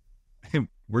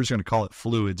 We're just going to call it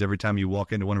fluids every time you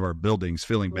walk into one of our buildings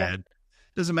feeling bad.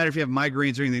 Doesn't matter if you have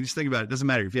migraines or anything. Just think about it. Doesn't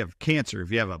matter if you have cancer,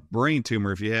 if you have a brain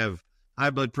tumor, if you have high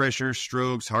blood pressure,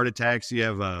 strokes, heart attacks, you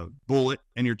have a bullet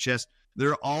in your chest.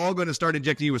 They're all going to start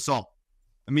injecting you with salt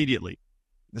immediately.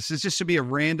 This is just should be a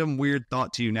random weird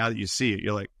thought to you now that you see it.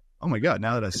 You're like, oh my God,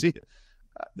 now that I see it.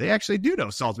 They actually do know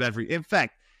salt's bad for you. In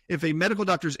fact, if a medical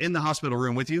doctor's in the hospital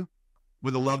room with you,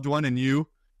 with a loved one and you,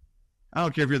 I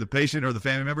don't care if you're the patient or the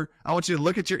family member, I want you to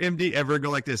look at your MD ever and go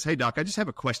like this. Hey, doc, I just have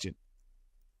a question.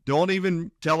 Don't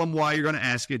even tell them why you're going to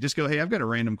ask it. Just go, hey, I've got a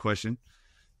random question.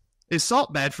 Is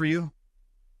salt bad for you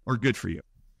or good for you?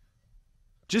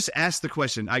 Just ask the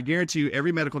question. I guarantee you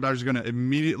every medical doctor is going to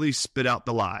immediately spit out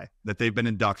the lie that they've been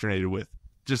indoctrinated with,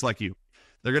 just like you.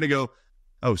 They're going to go,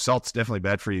 oh, salt's definitely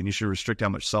bad for you, and you should restrict how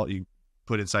much salt you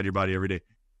put inside your body every day.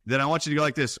 then I want you to go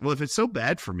like this. Well, if it's so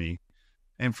bad for me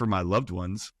and for my loved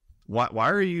ones, why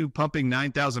are you pumping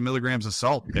 9,000 milligrams of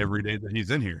salt every day that he's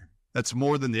in here? That's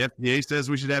more than the FDA says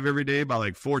we should have every day by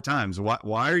like 4 times.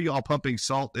 Why are you all pumping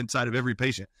salt inside of every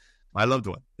patient? My loved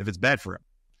one, if it's bad for him.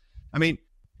 I mean,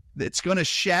 it's going to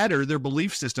shatter their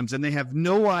belief systems, and they have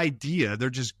no idea. They're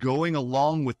just going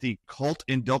along with the cult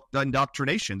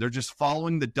indoctrination. They're just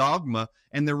following the dogma,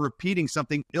 and they're repeating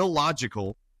something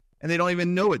illogical, and they don't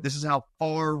even know it. This is how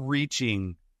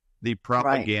far-reaching the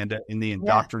propaganda and the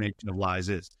indoctrination of lies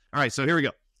is. All right, so here we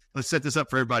go. Let's set this up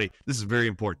for everybody. This is very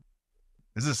important.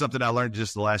 This is something I learned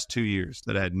just the last 2 years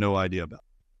that I had no idea about.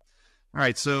 All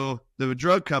right, so the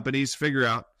drug companies figure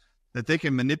out that they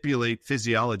can manipulate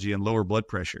physiology and lower blood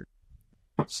pressure.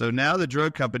 So now the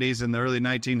drug companies in the early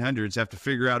 1900s have to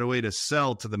figure out a way to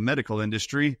sell to the medical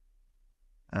industry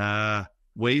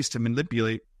ways to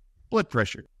manipulate blood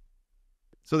pressure.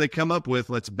 So they come up with,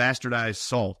 let's bastardize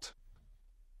salt.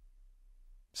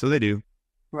 So they do.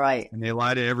 Right. And they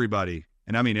lie to everybody.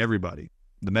 And I mean everybody.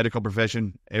 The medical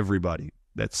profession, everybody.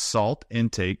 That salt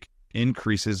intake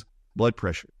increases blood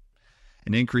pressure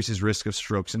and increases risk of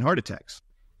strokes and heart attacks.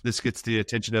 This gets the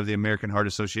attention of the American Heart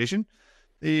Association.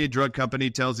 The drug company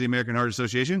tells the American Heart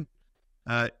Association,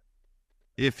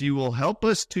 if you will help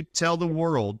us to tell the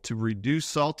world to reduce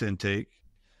salt intake,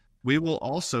 we will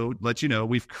also let you know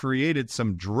we've created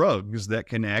some drugs that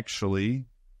can actually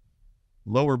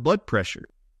lower blood pressure.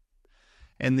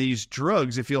 And these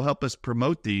drugs, if you'll help us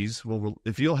promote these,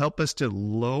 if you'll help us to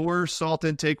lower salt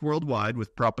intake worldwide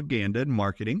with propaganda and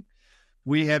marketing,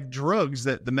 we have drugs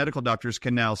that the medical doctors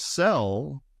can now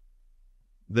sell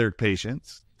their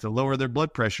patients to lower their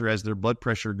blood pressure as their blood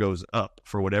pressure goes up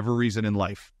for whatever reason in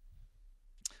life.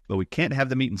 But we can't have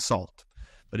them eating salt.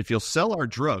 But if you'll sell our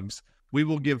drugs, we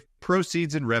will give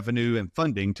proceeds and revenue and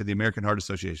funding to the American Heart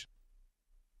Association.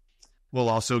 We'll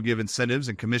also give incentives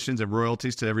and commissions and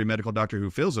royalties to every medical doctor who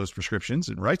fills those prescriptions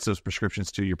and writes those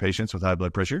prescriptions to your patients with high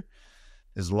blood pressure.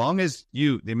 As long as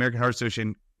you, the American Heart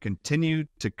Association, continue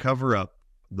to cover up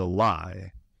the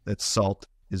lie that salt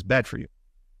is bad for you.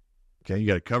 Okay, you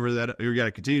got to cover that. You got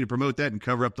to continue to promote that and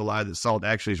cover up the lie that salt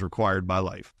actually is required by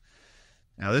life.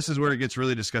 Now, this is where it gets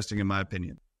really disgusting, in my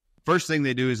opinion. First thing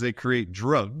they do is they create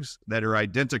drugs that are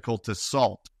identical to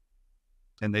salt,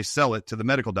 and they sell it to the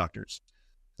medical doctors.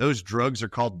 Those drugs are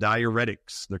called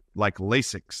diuretics. They're like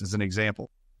Lasix, as an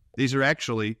example. These are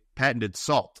actually patented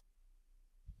salt,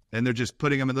 and they're just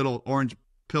putting them in little orange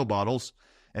pill bottles,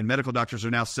 and medical doctors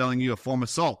are now selling you a form of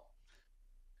salt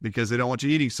because they don't want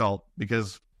you eating salt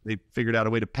because they figured out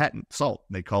a way to patent salt.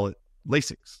 They call it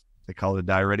Lasix. They call it a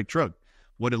diuretic drug.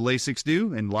 What did Lasix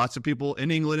do? And lots of people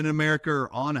in England and America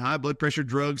are on high blood pressure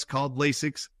drugs called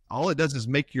Lasix. All it does is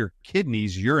make your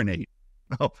kidneys urinate.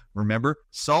 Oh, remember?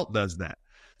 Salt does that.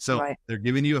 So They're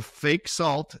giving you a fake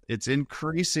salt. It's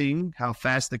increasing how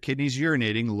fast the kidney's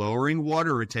urinating, lowering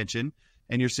water retention,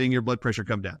 and you're seeing your blood pressure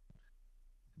come down.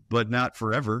 But not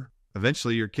forever.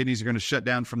 Eventually, your kidneys are going to shut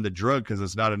down from the drug because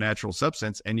it's not a natural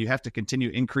substance, and you have to continue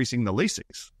increasing the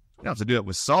Lasix. You don't have to do it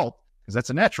with salt because that's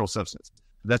a natural substance.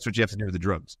 That's what you have to do with the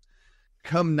drugs.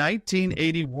 Come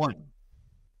 1981,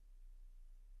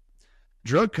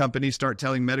 drug companies start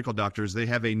telling medical doctors they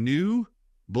have a new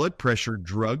blood pressure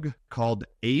drug called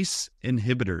ACE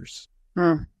inhibitors.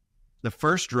 The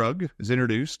first drug is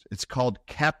introduced. It's called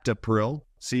Captopril,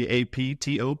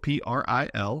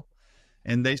 Captopril.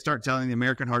 And they start telling the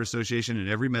American Heart Association and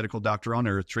every medical doctor on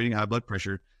earth treating high blood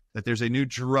pressure that there's a new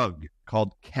drug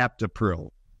called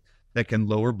Captopril that can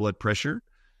lower blood pressure.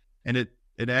 And it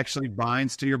actually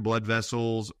binds to your blood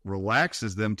vessels,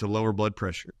 relaxes them to lower blood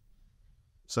pressure.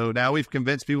 So now we've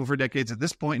convinced people for decades at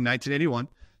this point in 1981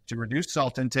 to reduce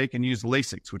salt intake and use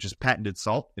Lasix, which is patented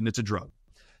salt, and it's a drug.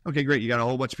 Okay, great. You got a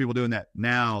whole bunch of people doing that.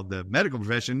 Now the medical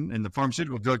profession and the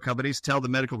pharmaceutical drug companies tell the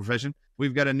medical profession,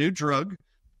 we've got a new drug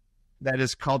that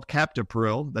is called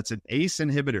Captopril. That's an ACE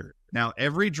inhibitor. Now,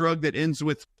 every drug that ends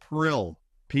with pril,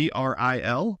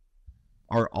 Pril,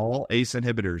 are all ACE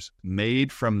inhibitors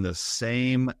made from the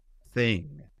same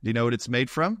thing. Do you know what it's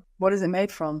made from? What is it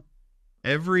made from?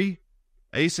 Every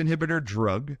ACE inhibitor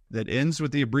drug that ends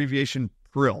with the abbreviation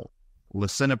pril,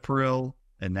 lisinopril,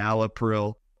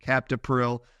 enalapril,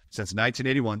 Captopril, since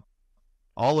 1981,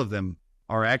 all of them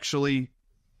are actually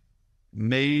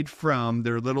made from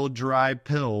their little dry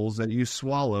pills that you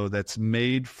swallow that's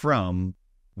made from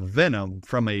venom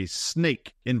from a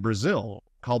snake in Brazil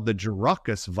called the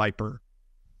Giracus viper.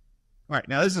 All right,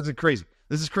 now this is crazy.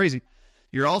 This is crazy.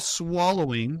 You're all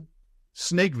swallowing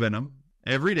snake venom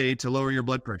every day to lower your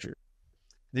blood pressure.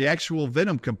 The actual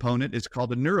venom component is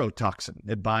called a neurotoxin.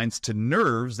 It binds to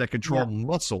nerves that control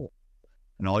muscle.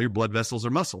 and all your blood vessels are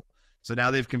muscle. So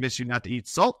now they've convinced you not to eat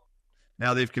salt.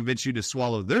 Now they've convinced you to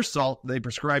swallow their salt they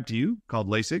prescribe to you, called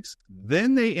Lasix.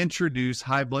 Then they introduce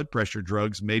high blood pressure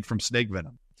drugs made from snake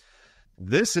venom.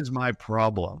 This is my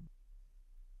problem.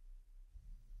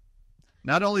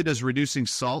 Not only does reducing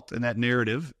salt in that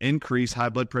narrative increase high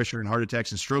blood pressure and heart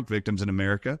attacks and stroke victims in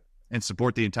America and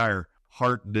support the entire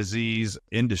heart disease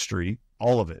industry,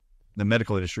 all of it, the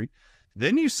medical industry,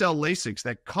 then you sell Lasix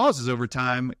that causes over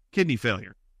time kidney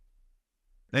failure.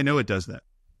 They know it does that.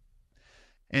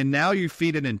 And now you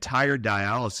feed an entire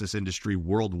dialysis industry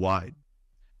worldwide.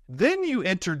 Then you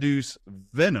introduce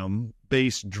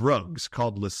venom-based drugs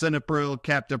called lisinopril,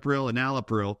 captopril, and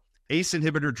enalapril, ACE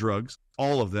inhibitor drugs.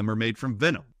 All of them are made from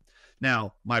venom.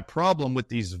 Now, my problem with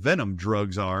these venom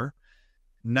drugs are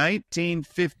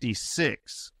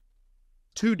 1956,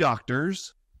 two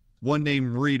doctors, one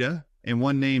named Rita and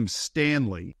one named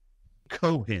Stanley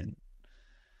Cohen,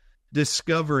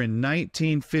 discover in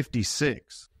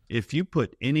 1956 if you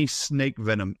put any snake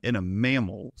venom in a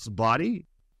mammal's body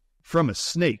from a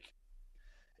snake,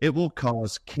 it will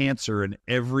cause cancer in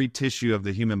every tissue of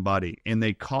the human body. And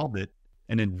they called it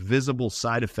an invisible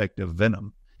side effect of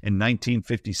venom in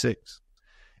 1956.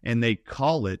 And they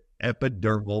call it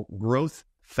epidermal growth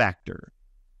factor.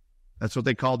 That's what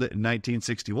they called it in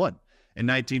 1961. In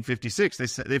 1956,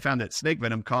 they found that snake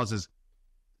venom causes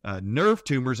nerve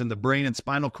tumors in the brain and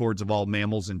spinal cords of all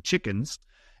mammals and chickens,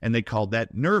 and they called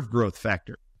that nerve growth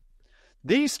factor.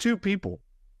 These two people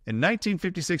in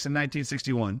 1956 and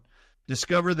 1961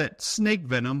 discovered that snake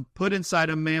venom put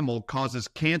inside a mammal causes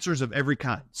cancers of every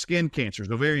kind: skin cancers,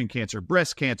 ovarian cancer,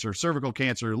 breast cancer, cervical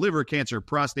cancer, liver cancer,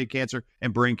 prostate cancer,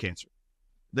 and brain cancer.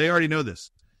 They already know this,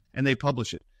 and they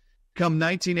publish it. Come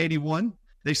 1981,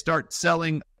 they start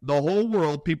selling the whole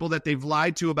world people that they've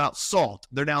lied to about salt.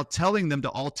 They're now telling them to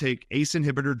all take ACE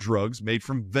inhibitor drugs made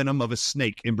from venom of a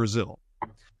snake in Brazil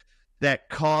that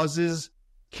causes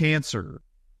cancer.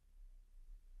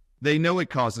 They know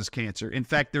it causes cancer. In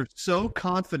fact, they're so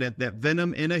confident that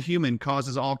venom in a human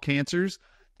causes all cancers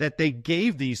that they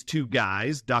gave these two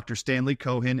guys, Dr. Stanley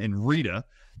Cohen and Rita,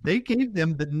 they gave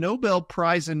them the Nobel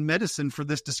Prize in Medicine for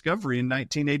this discovery in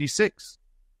 1986.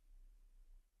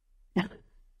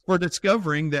 For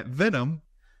discovering that venom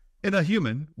in a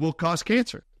human will cause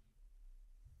cancer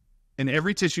in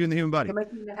every tissue in the human body. You're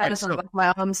making the head of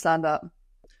my arms stand up.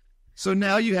 So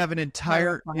now you have an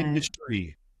entire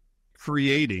industry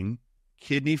creating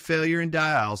kidney failure and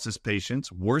dialysis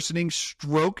patients, worsening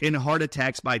stroke and heart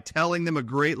attacks by telling them a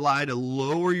great lie to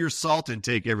lower your salt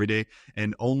intake every day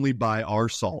and only buy our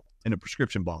salt in a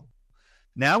prescription bottle.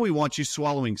 Now we want you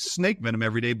swallowing snake venom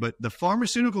every day, but the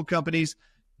pharmaceutical companies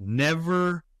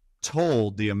never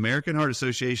told the American Heart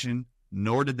Association,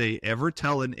 nor did they ever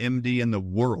tell an MD in the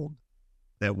world,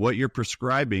 that what you're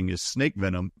prescribing is snake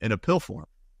venom in a pill form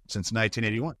since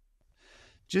 1981.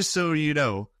 Just so you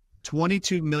know,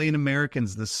 22 million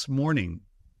Americans this morning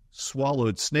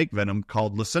swallowed snake venom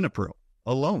called lisinopril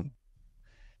alone.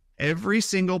 Every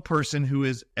single person who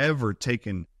has ever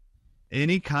taken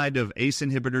any kind of ACE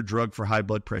inhibitor drug for high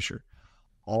blood pressure,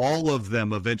 all of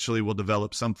them eventually will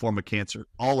develop some form of cancer.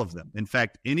 All of them. In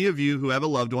fact, any of you who have a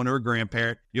loved one or a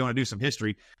grandparent, you want to do some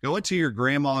history, go into your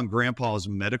grandma and grandpa's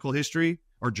medical history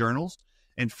or journals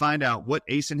and find out what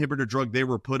ACE inhibitor drug they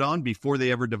were put on before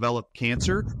they ever developed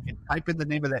cancer, and type in the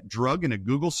name of that drug in a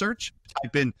Google search,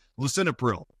 type in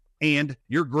lisinopril, and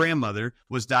your grandmother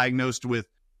was diagnosed with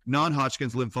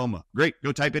non-Hodgkin's lymphoma. Great,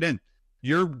 go type it in.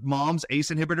 Your mom's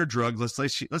ACE inhibitor drug, let's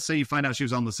say you find out she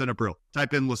was on lisinopril.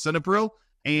 Type in lisinopril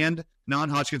and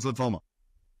non-Hodgkin's lymphoma,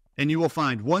 and you will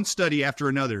find one study after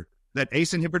another that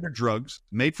ACE inhibitor drugs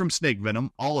made from snake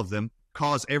venom, all of them,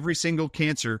 cause every single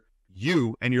cancer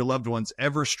you and your loved ones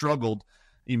ever struggled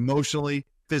emotionally,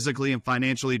 physically, and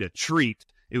financially to treat.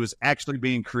 It was actually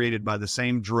being created by the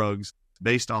same drugs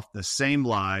based off the same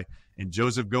lie. And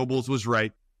Joseph Goebbels was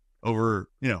right over,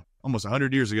 almost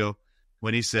 100 years ago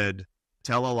when he said,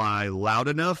 tell a lie loud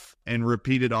enough and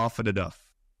repeat it often enough,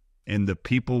 and the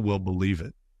people will believe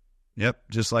it. Yep,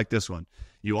 just like this one.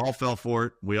 You all fell for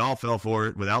it. We all fell for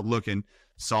it without looking.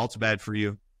 Salt's bad for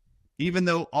you. Even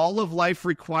though all of life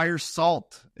requires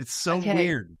salt. It's so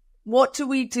weird. What do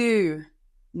we do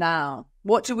now?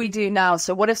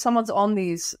 So what if someone's on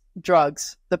these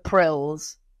drugs, the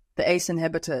prills, the ACE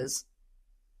inhibitors?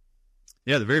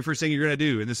 Yeah, the very first thing you're going to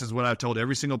do, and this is what I've told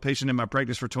every single patient in my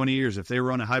practice for 20 years. If they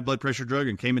were on a high blood pressure drug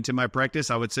and came into my practice,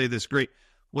 I would say this: great,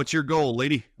 what's your goal,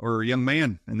 lady or young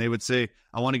man? And they would say,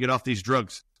 I want to get off these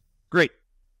drugs. Great.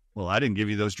 Well, I didn't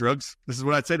give you those drugs. This is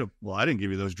what I'd say to them. Well, I didn't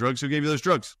give you those drugs. Who gave you those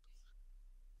drugs?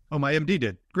 Oh, my MD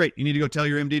did. Great. You need to go tell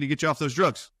your MD to get you off those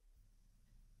drugs.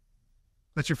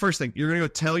 That's your first thing. You're going to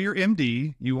go tell your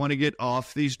MD you want to get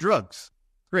off these drugs.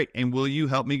 Great. And will you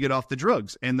help me get off the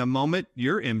drugs? And the moment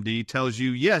your MD tells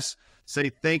you yes, say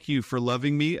thank you for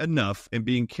loving me enough and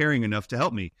being caring enough to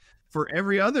help me. For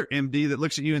every other MD that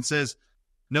looks at you and says,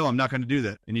 no, I'm not going to do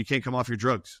that, and you can't come off your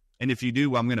drugs, and if you do,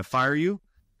 well, I'm going to fire you,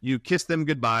 you kiss them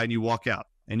goodbye and you walk out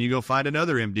and you go find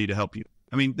another MD to help you.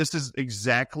 I mean, this is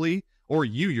exactly, or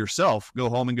you yourself go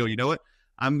home and go, you know what?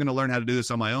 I'm going to learn how to do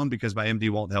this on my own because my MD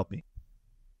won't help me.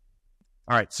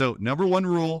 All right. So number one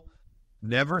rule,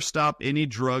 never stop any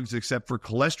drugs except for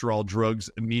cholesterol drugs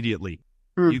immediately.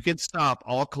 You can stop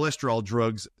all cholesterol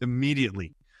drugs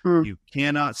immediately. You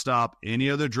cannot stop any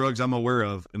other drugs I'm aware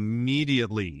of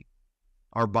immediately.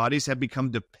 Our bodies have become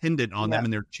dependent on them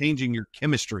and they're changing your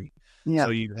chemistry. So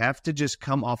you have to just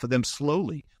come off of them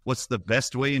slowly. What's the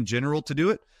best way in general to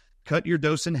do it? Cut your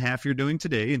dose in half you're doing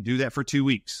today and do that for 2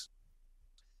 weeks.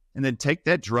 And then take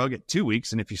that drug at 2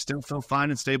 weeks. And if you still feel fine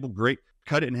and stable, great.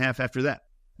 Cut it in half after that,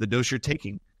 the dose you're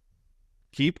taking.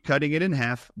 Keep cutting it in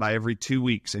half by every 2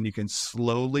 weeks, and you can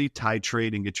slowly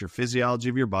titrate and get your physiology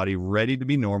of your body ready to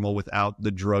be normal without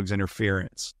the drugs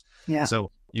interference.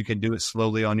 So you can do it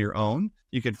slowly on your own.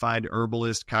 You can find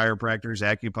herbalists, chiropractors,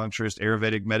 acupuncturists,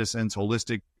 Ayurvedic medicines,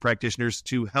 holistic practitioners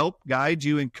to help guide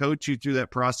you and coach you through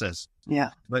that process.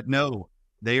 But no,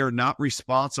 they are not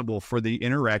responsible for the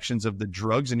interactions of the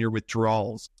drugs and your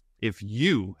withdrawals. If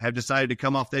you have decided to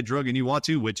come off that drug and you want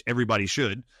to, which everybody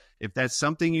should, if that's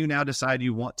something you now decide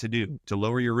you want to do to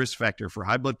lower your risk factor for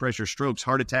high blood pressure, strokes,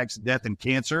 heart attacks, death, and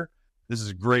cancer, this is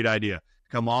a great idea.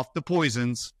 Come off the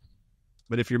poisons.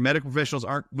 But if your medical professionals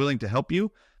aren't willing to help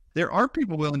you, there are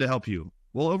people willing to help you.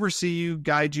 We'll oversee you,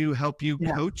 guide you, help you,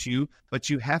 coach you, but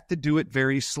you have to do it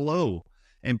very slow.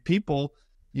 And people,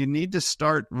 you need to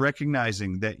start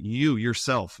recognizing that you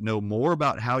yourself know more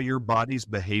about how your body's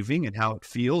behaving and how it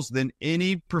feels than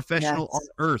any professional on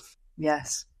earth.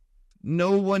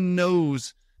 No one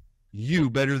knows you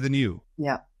better than you.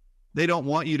 They don't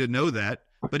want you to know that.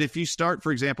 But if you start,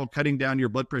 for example, cutting down your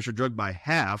blood pressure drug by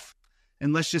half,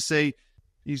 and let's just say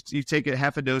you take a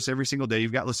half a dose every single day,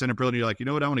 you've got lisinopril, and you're like, you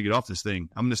know what, I want to get off this thing.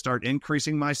 I'm going to start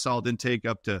increasing my salt intake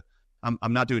up to,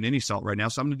 I'm not doing any salt right now,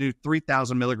 so I'm going to do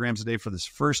 3,000 milligrams a day for this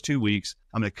first 2 weeks.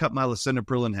 I'm going to cut my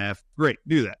lisinopril in half. Great,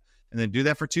 do that. And then do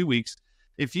that for 2 weeks.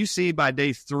 If you see by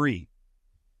day 3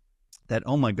 that,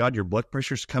 oh my God, your blood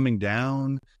pressure's coming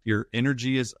down, your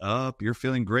energy is up, you're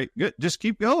feeling great, good, just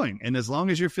keep going. And as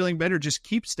long as you're feeling better, just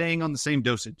keep staying on the same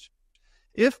dosage.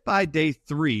 If by day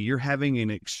 3, you're having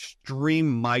an extreme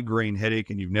migraine headache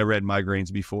and you've never had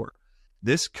migraines before,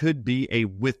 this could be a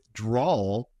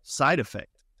withdrawal side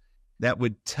effect that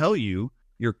would tell you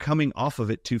you're coming off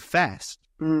of it too fast.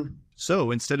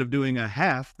 So instead of doing a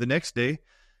half the next day,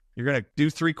 you're going to do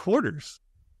 3/4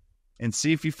 and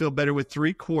see if you feel better with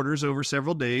 3/4 over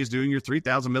several days, doing your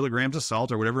 3,000 milligrams of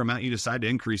salt or whatever amount you decide to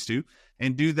increase to,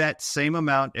 and do that same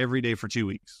amount every day for 2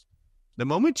 weeks. The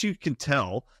moment you can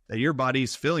tell that your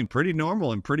body's feeling pretty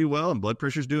normal and pretty well and blood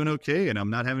pressure's doing okay and I'm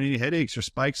not having any headaches or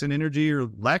spikes in energy or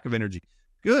lack of energy,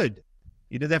 good.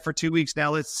 You did that for 2 weeks.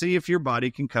 Now let's see if your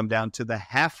body can come down to the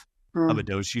half of a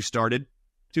dose you started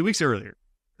 2 weeks earlier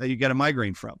that you got a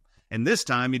migraine from. And this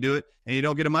time you do it and you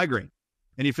don't get a migraine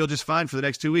and you feel just fine for the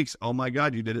next 2 weeks. Oh my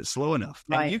God, you did it slow enough.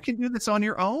 And you can do this on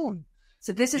your own.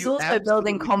 So this is also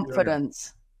building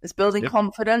confidence. It's building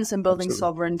confidence and building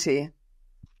sovereignty.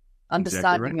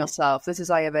 Understanding yourself. This is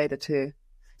Ayurveda too.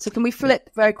 So can we flip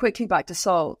very quickly back to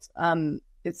salt?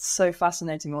 It's so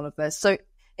fascinating, all of this. So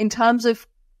in terms of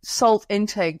salt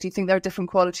intake, do you think there are different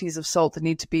qualities of salt that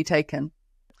need to be taken?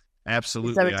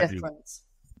 Absolutely. Is there a difference?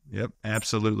 Yep,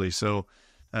 absolutely. So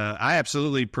I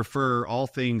absolutely prefer all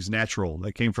things natural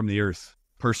that came from the earth,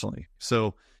 personally.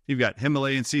 So you've got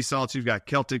Himalayan sea salts, you've got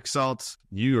Celtic salts.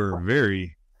 You are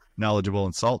very knowledgeable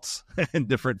in salts and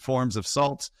different forms of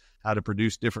salts, how to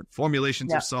produce different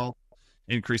formulations of salt,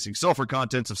 increasing sulfur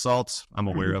contents of salts. I'm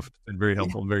aware of. It's been very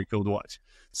helpful and very cool to watch.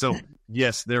 So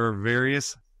yes, there are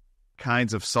various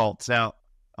kinds of salts. Now,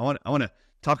 I want to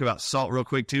talk about salt real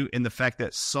quick too, in the fact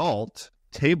that salt,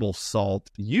 table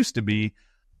salt, used to be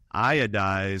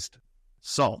iodized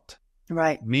salt.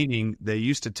 Right. Meaning they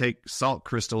used to take salt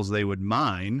crystals they would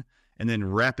mine and then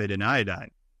wrap it in iodine.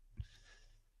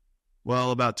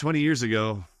 Well, about 20 years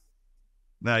ago,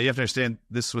 now you have to understand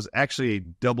this was actually a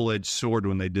double-edged sword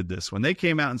when they did this. When they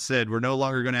came out and said, we're no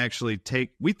longer going to actually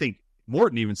take, we think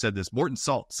Morton even said this, Morton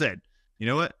Salt said, you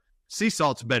know what? Sea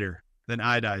salt's better than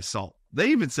iodized salt. They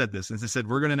even said this, and they said,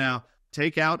 we're going to now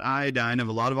take out iodine of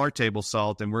a lot of our table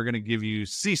salt, and we're going to give you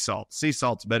sea salt. Sea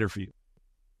salt's better for you.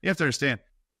 You have to understand,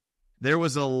 there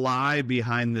was a lie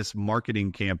behind this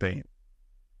marketing campaign.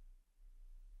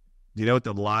 Do you know what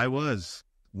the lie was?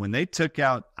 When they took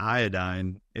out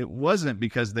iodine, it wasn't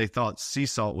because they thought sea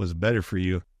salt was better for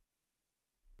you.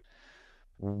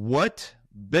 What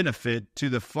benefit to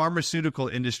the pharmaceutical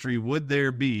industry would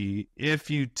there be if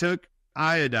you took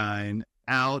iodine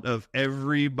out of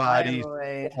everybody's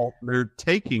salt they're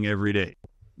taking every day?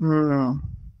 Mm.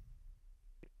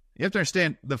 You have to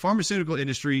understand, the pharmaceutical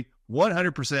industry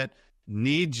 100%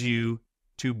 needs you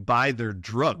to buy their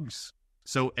drugs.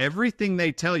 So everything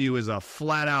they tell you is a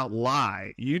flat out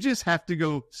lie. You just have to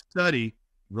go study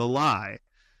the lie.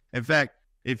 In fact,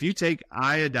 if you take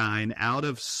iodine out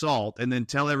of salt and then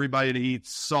tell everybody to eat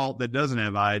salt that doesn't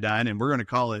have iodine, and we're going to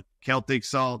call it Celtic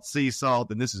salt, sea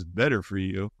salt, and this is better for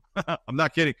you. I'm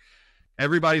not kidding.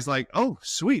 Everybody's like, oh,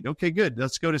 sweet. Okay, good.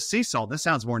 Let's go to sea salt. That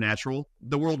sounds more natural.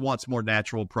 The world wants more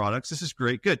natural products. This is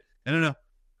great. Good. No.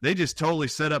 They just totally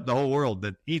set up the whole world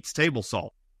that eats table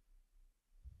salt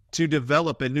to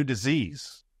develop a new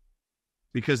disease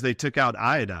because they took out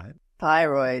iodine.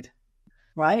 Thyroid,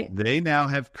 right? They now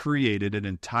have created an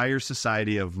entire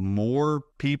society of more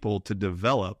people to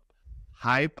develop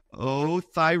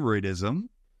hypothyroidism,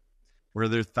 where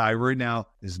their thyroid now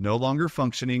is no longer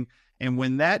functioning. And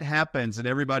when that happens and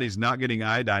everybody's not getting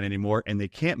iodine anymore and they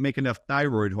can't make enough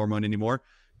thyroid hormone anymore,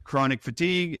 chronic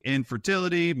fatigue,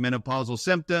 infertility, menopausal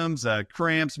symptoms,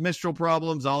 cramps, menstrual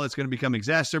problems, all that's going to become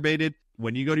exacerbated.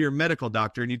 When you go to your medical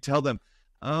doctor and you tell them,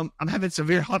 I'm having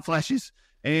severe hot flashes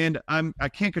and I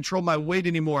can't control my weight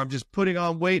anymore. I'm just putting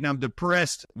on weight and I'm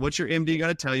depressed. What's your MD going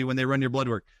to tell you when they run your blood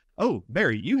work? Oh,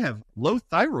 Barry, you have low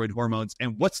thyroid hormones.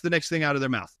 And what's the next thing out of their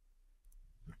mouth?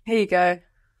 Here you go.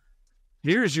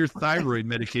 Here's your thyroid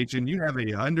medication. You have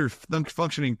a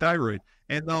under-functioning thyroid.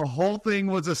 And the whole thing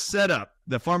was a setup.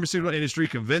 The pharmaceutical industry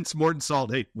convinced Morton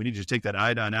Salt, hey, we need you to take that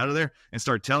iodine out of there and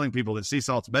start telling people that sea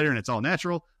salt's better and it's all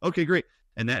natural. Okay, great.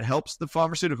 And that helps the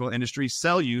pharmaceutical industry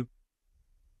sell you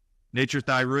Nature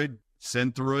Thyroid,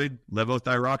 Synthroid,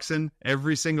 Levothyroxine,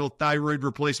 every single thyroid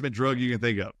replacement drug you can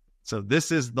think of. So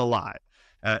this is the lie.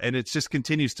 And it just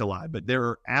continues to lie. But there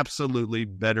are absolutely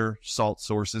better salt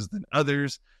sources than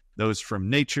others. Those from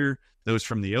nature, those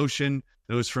from the ocean,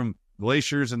 those from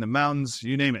glaciers and the mountains,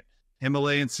 you name it.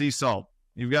 Himalayan sea salt.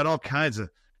 You've got all kinds of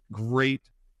great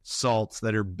salts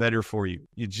that are better for you.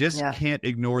 You just can't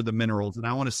ignore the minerals. And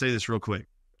I want to say this real quick.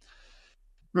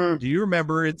 Do you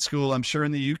remember in school, I'm sure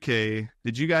in the UK,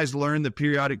 did you guys learn the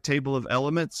periodic table of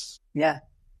elements? Yeah.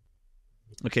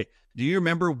 Okay. Do you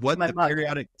remember what the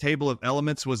periodic table of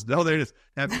elements was? Oh, there it is.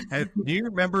 Do you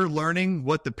remember learning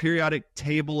what the periodic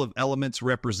table of elements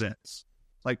represents?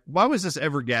 Like, why was this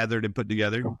ever gathered and put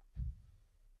together?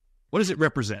 What does it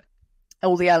represent?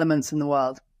 All the elements in the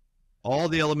world. All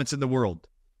the elements in the world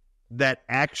that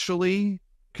actually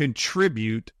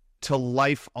contribute to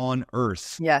life on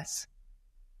Earth. Yes.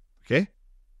 Okay.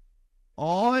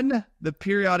 On the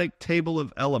periodic table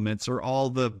of elements are all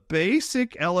the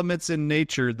basic elements in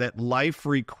nature that life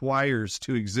requires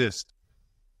to exist.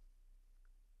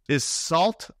 Is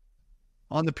salt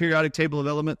on the periodic table of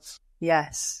elements?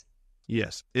 Yes.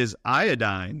 Yes. Is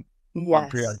iodine on the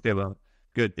periodic table of elements?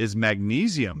 Good. Is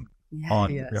magnesium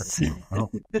on the periodic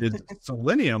table? Is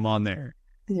selenium on there?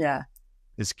 Yeah.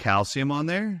 Is calcium on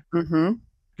there? Mm-hmm.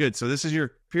 Good. So this is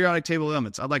your periodic table of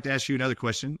elements. I'd like to ask you another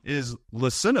question. Is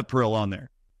lisinopril on there?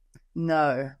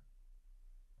 No.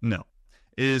 No.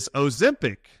 Is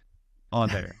Ozempic on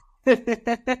there?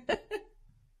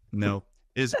 No.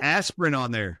 Is aspirin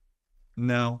on there?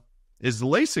 No. Is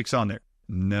Lasix on there?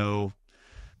 No.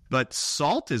 But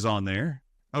salt is on there.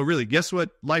 Oh, really? Guess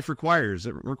what life requires?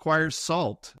 It requires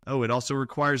salt. Oh, it also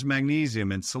requires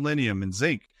magnesium and selenium and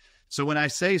zinc. So when I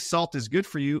say salt is good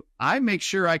for you, I make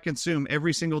sure I consume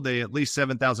every single day at least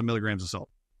 7,000 milligrams of salt.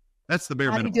 That's the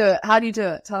bare minimum. How do you do it? How do you do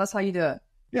it? Tell us how you do it.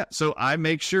 Yeah, so I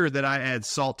make sure that I add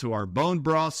salt to our bone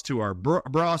broths, to our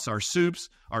broths, our soups,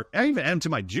 I even add them to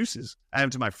my juices. I add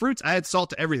them to my fruits. I add salt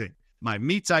to everything. My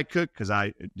meats I cook, because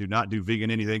I do not do vegan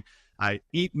anything. I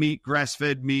eat meat,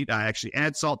 grass-fed meat. I actually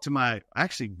add salt to I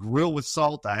actually grill with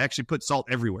salt. I actually put salt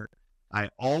everywhere. I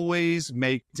always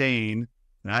maintain,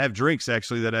 and I have drinks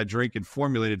actually that I drink and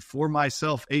formulated for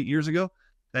myself 8 years ago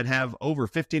that have over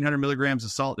 1,500 milligrams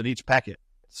of salt in each packet.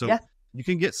 So you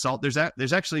can get salt.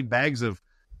 There's actually bags of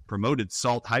promoted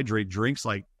salt hydrate drinks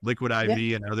like Liquid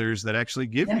IV and others that actually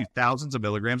give you thousands of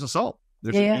milligrams of salt.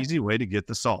 There's an easy way to get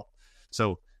the salt.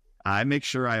 So I make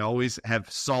sure I always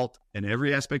have salt in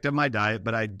every aspect of my diet,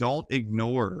 but I don't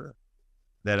ignore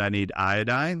that I need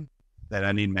iodine, that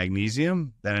I need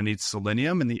magnesium, that I need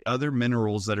selenium, and the other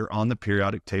minerals that are on the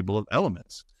periodic table of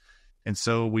elements. And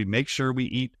so we make sure we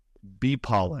eat bee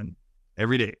pollen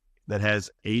every day that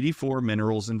has 84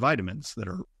 minerals and vitamins that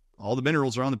are all the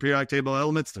minerals are on the periodic table of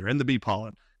elements. They're in the bee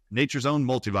pollen, nature's own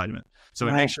multivitamin. So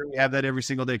we make sure we have that every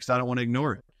single day because I don't want to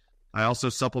ignore it. I also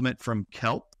supplement from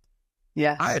kelp,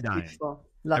 iodine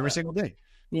every single day.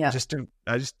 Yeah.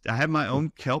 I have my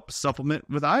own kelp supplement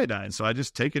with iodine. So I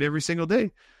just take it every single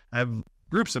day. I have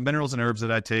groups of minerals and herbs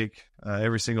that I take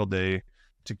every single day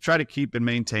to try to keep and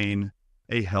maintain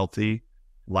a healthy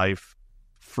life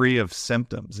free of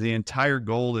symptoms. The entire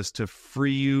goal is to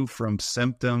free you from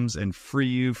symptoms and free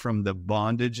you from the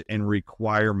bondage and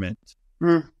requirement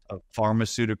of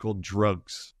pharmaceutical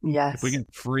drugs. Yes. If we can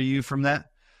free you from that,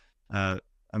 I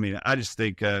just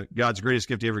think God's greatest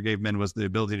gift he ever gave men was the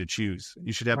ability to choose.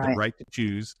 You should have the right to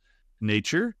choose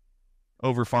nature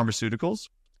over pharmaceuticals.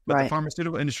 But the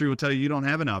pharmaceutical industry will tell you don't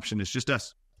have an option. It's just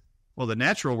us. Well, the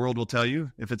natural world will tell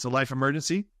you if it's a life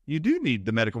emergency, you do need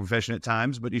the medical profession at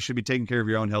times, but you should be taking care of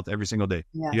your own health every single day.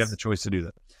 Yes. You have the choice to do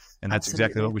that. And that's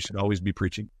exactly what we should always be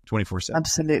preaching 24/7.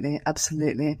 Absolutely.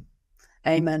 Absolutely.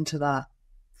 Amen to that.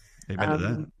 Amen to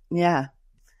that. Yeah.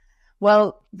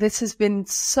 Well, this has been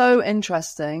so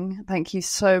interesting. Thank you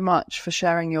so much for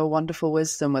sharing your wonderful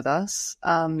wisdom with us.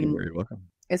 You're very welcome.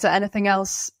 Is there anything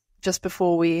else just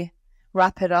before we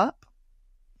wrap it up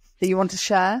that you want to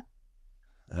share?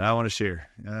 I want to share.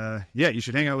 You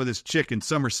should hang out with this chick in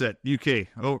Somerset, UK.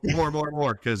 Oh,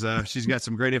 more, because she's got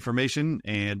some great information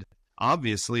and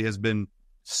obviously has been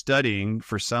studying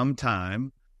for some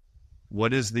time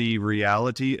what is the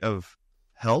reality of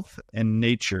health and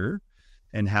nature,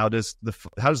 and how does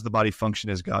the body function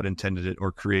as God intended it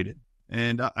or created.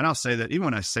 And I'll say that even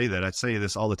when I say that, I say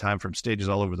this all the time from stages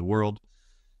all over the world.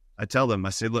 I tell them, I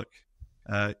say, look,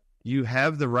 you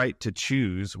have the right to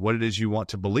choose what it is you want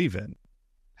to believe in.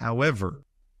 However,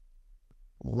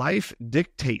 life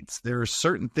dictates there are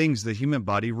certain things the human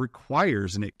body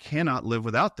requires, and it cannot live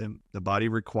without them. The body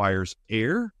requires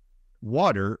air,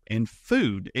 water, and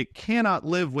food. It cannot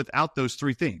live without those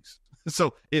three things.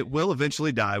 So it will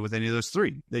eventually die with any of those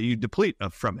three that you deplete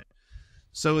from it.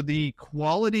 So the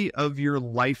quality of your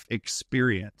life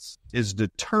experience is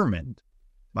determined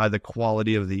by the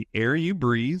quality of the air you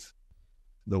breathe,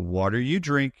 the water you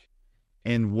drink,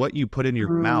 and what you put in your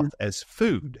mouth as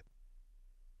food.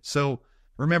 So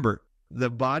remember, the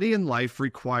body and life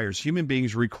human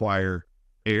beings require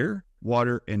air,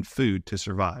 water, and food to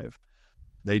survive.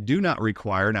 They do not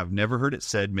require, and I've never heard it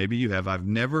said, maybe you have, I've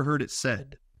never heard it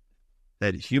said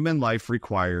that human life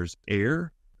requires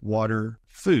air, water,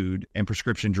 food, and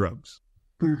prescription drugs.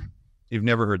 You've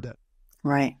never heard that.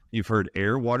 Right. You've heard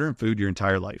air, water, and food your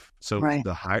entire life. So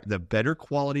the better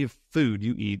quality of food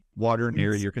you eat, water and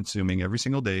air you're consuming every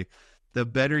single day, the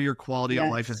better your quality of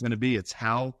life is going to be. It's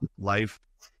how life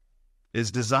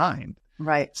is designed.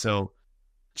 Right. So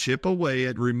chip away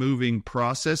at removing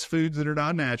processed foods that are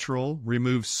not natural.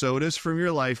 Remove sodas from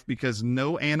your life, because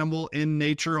no animal in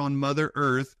nature on Mother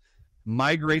Earth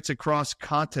migrates across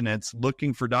continents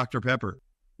looking for Dr. Pepper.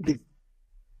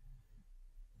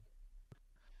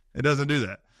 It doesn't do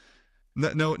that.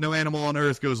 No animal on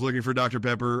earth goes looking for Dr.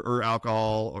 Pepper or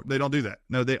alcohol. They don't do that.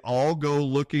 No, they all go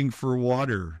looking for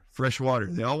water, fresh water.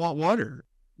 They all want water.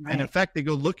 Right. And in fact, they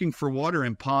go looking for water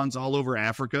in ponds all over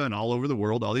Africa and all over the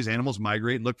world. All these animals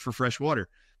migrate and look for fresh water.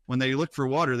 When they look for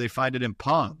water, they find it in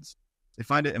ponds. They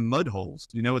find it in mud holes.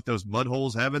 Do you know what those mud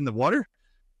holes have in the water?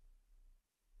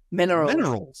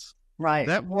 Minerals. Right.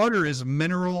 That water is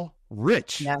mineral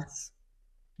rich. Yes.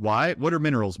 Why? What are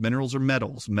minerals? Minerals are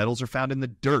metals. Metals are found in the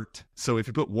dirt. So if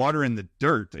you put water in the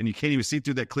dirt and you can't even see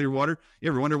through that clear water,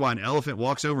 you ever wonder why an elephant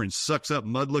walks over and sucks up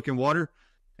mud-looking water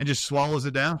and just swallows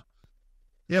it down?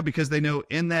 Yeah, because they know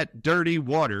in that dirty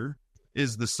water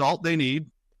is the salt they need,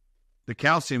 the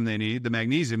calcium they need, the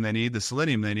magnesium they need, the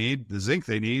selenium they need, the zinc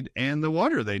they need, and the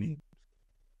water they need.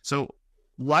 So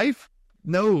life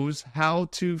knows how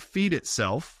to feed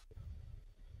itself.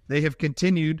 They have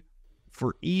continued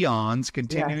for eons,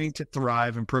 continuing to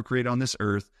thrive and procreate on this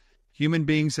earth. Human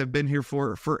beings have been here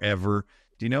for forever.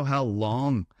 Do you know how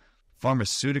long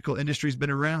pharmaceutical industry's been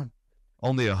around?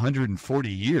 Only 140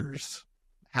 years.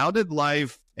 How did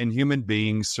life and human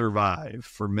beings survive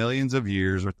for millions of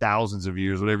years or thousands of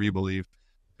years, whatever you believe,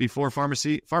 before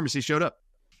pharmacy showed up?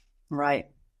 Right.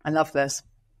 I love this.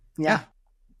 Yeah.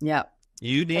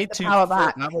 You need to.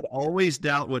 I would always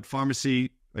doubt what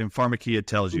pharmacy and pharmakia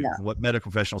tells you, what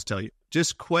medical professionals tell you.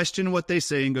 Just question what they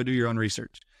say and go do your own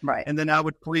research. Right. And then I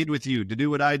would plead with you to do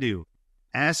what I do.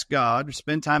 Ask God,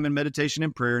 spend time in meditation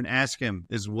and prayer, and ask him,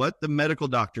 is what the medical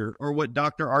doctor or what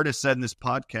Dr. Ardis said in this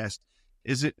podcast,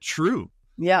 is it true?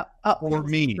 Yeah. For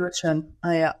me.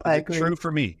 I agree. True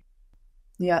for me.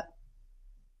 Yeah.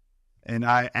 And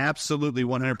I absolutely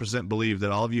 100% believe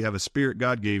that all of you have a spirit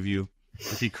God gave you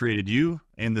He created you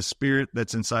and the spirit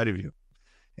that's inside of you.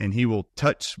 And he will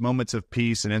touch moments of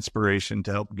peace and inspiration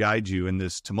to help guide you in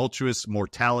this tumultuous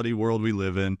mortality world we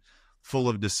live in, full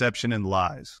of deception and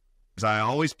lies. Because I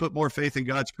always put more faith in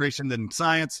God's creation than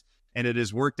science, and it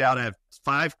has worked out. I have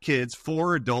 5 kids,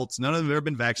 4 adults. None of them have ever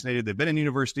been vaccinated. They've been in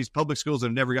universities, public schools,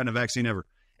 have never gotten a vaccine ever.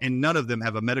 And none of them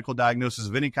have a medical diagnosis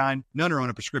of any kind. None are on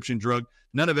a prescription drug.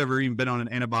 None have ever even been on an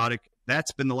antibiotic.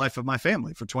 That's been the life of my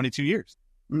family for 22 years.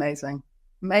 Amazing.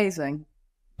 Amazing.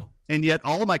 And yet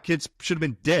all of my kids should have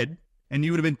been dead, and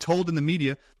you would have been told in the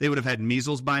media they would have had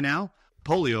measles by now,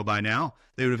 polio by now.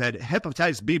 They would have had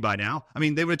hepatitis B by now. I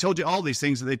mean, they would have told you all these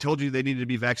things that they told you they needed to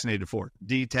be vaccinated for.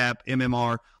 DTaP,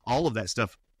 MMR, all of that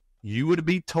stuff. You would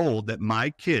be told that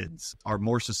my kids are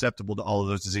more susceptible to all of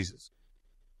those diseases.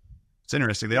 It's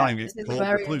interesting. They don't even get told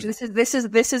the flu.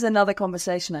 This is another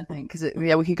conversation, I think, because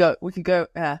we could go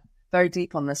very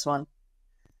deep on this one.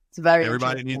 It's very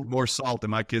Everybody needs more salt,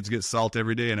 and my kids get salt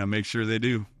every day, and I make sure they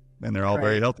do, and they're all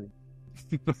very healthy.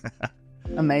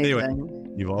 Amazing.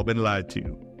 Anyway, you've all been lied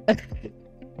to.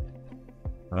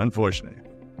 Unfortunately.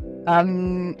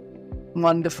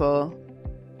 Wonderful.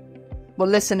 Well,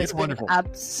 listen, it's been an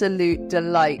absolute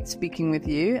delight speaking with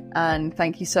you, and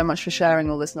thank you so much for sharing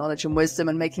all this knowledge and wisdom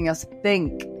and making us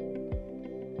think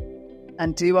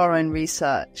and do our own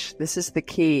research. This is the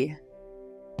key.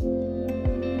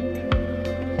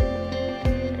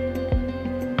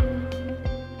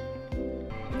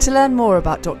 To learn more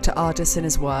about Dr. Ardis and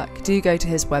his work, do go to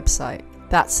his website.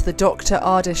 That's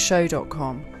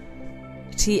thedrardisshow.com.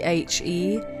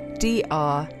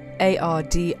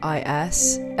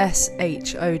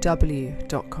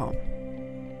 TheDrardisshow.com.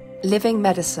 Living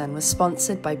Medicine was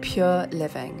sponsored by Pure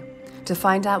Living. To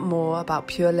find out more about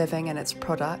Pure Living and its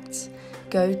products,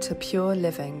 go to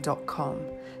pureliving.com.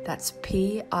 That's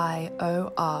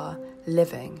PIOR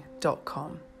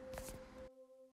living.com.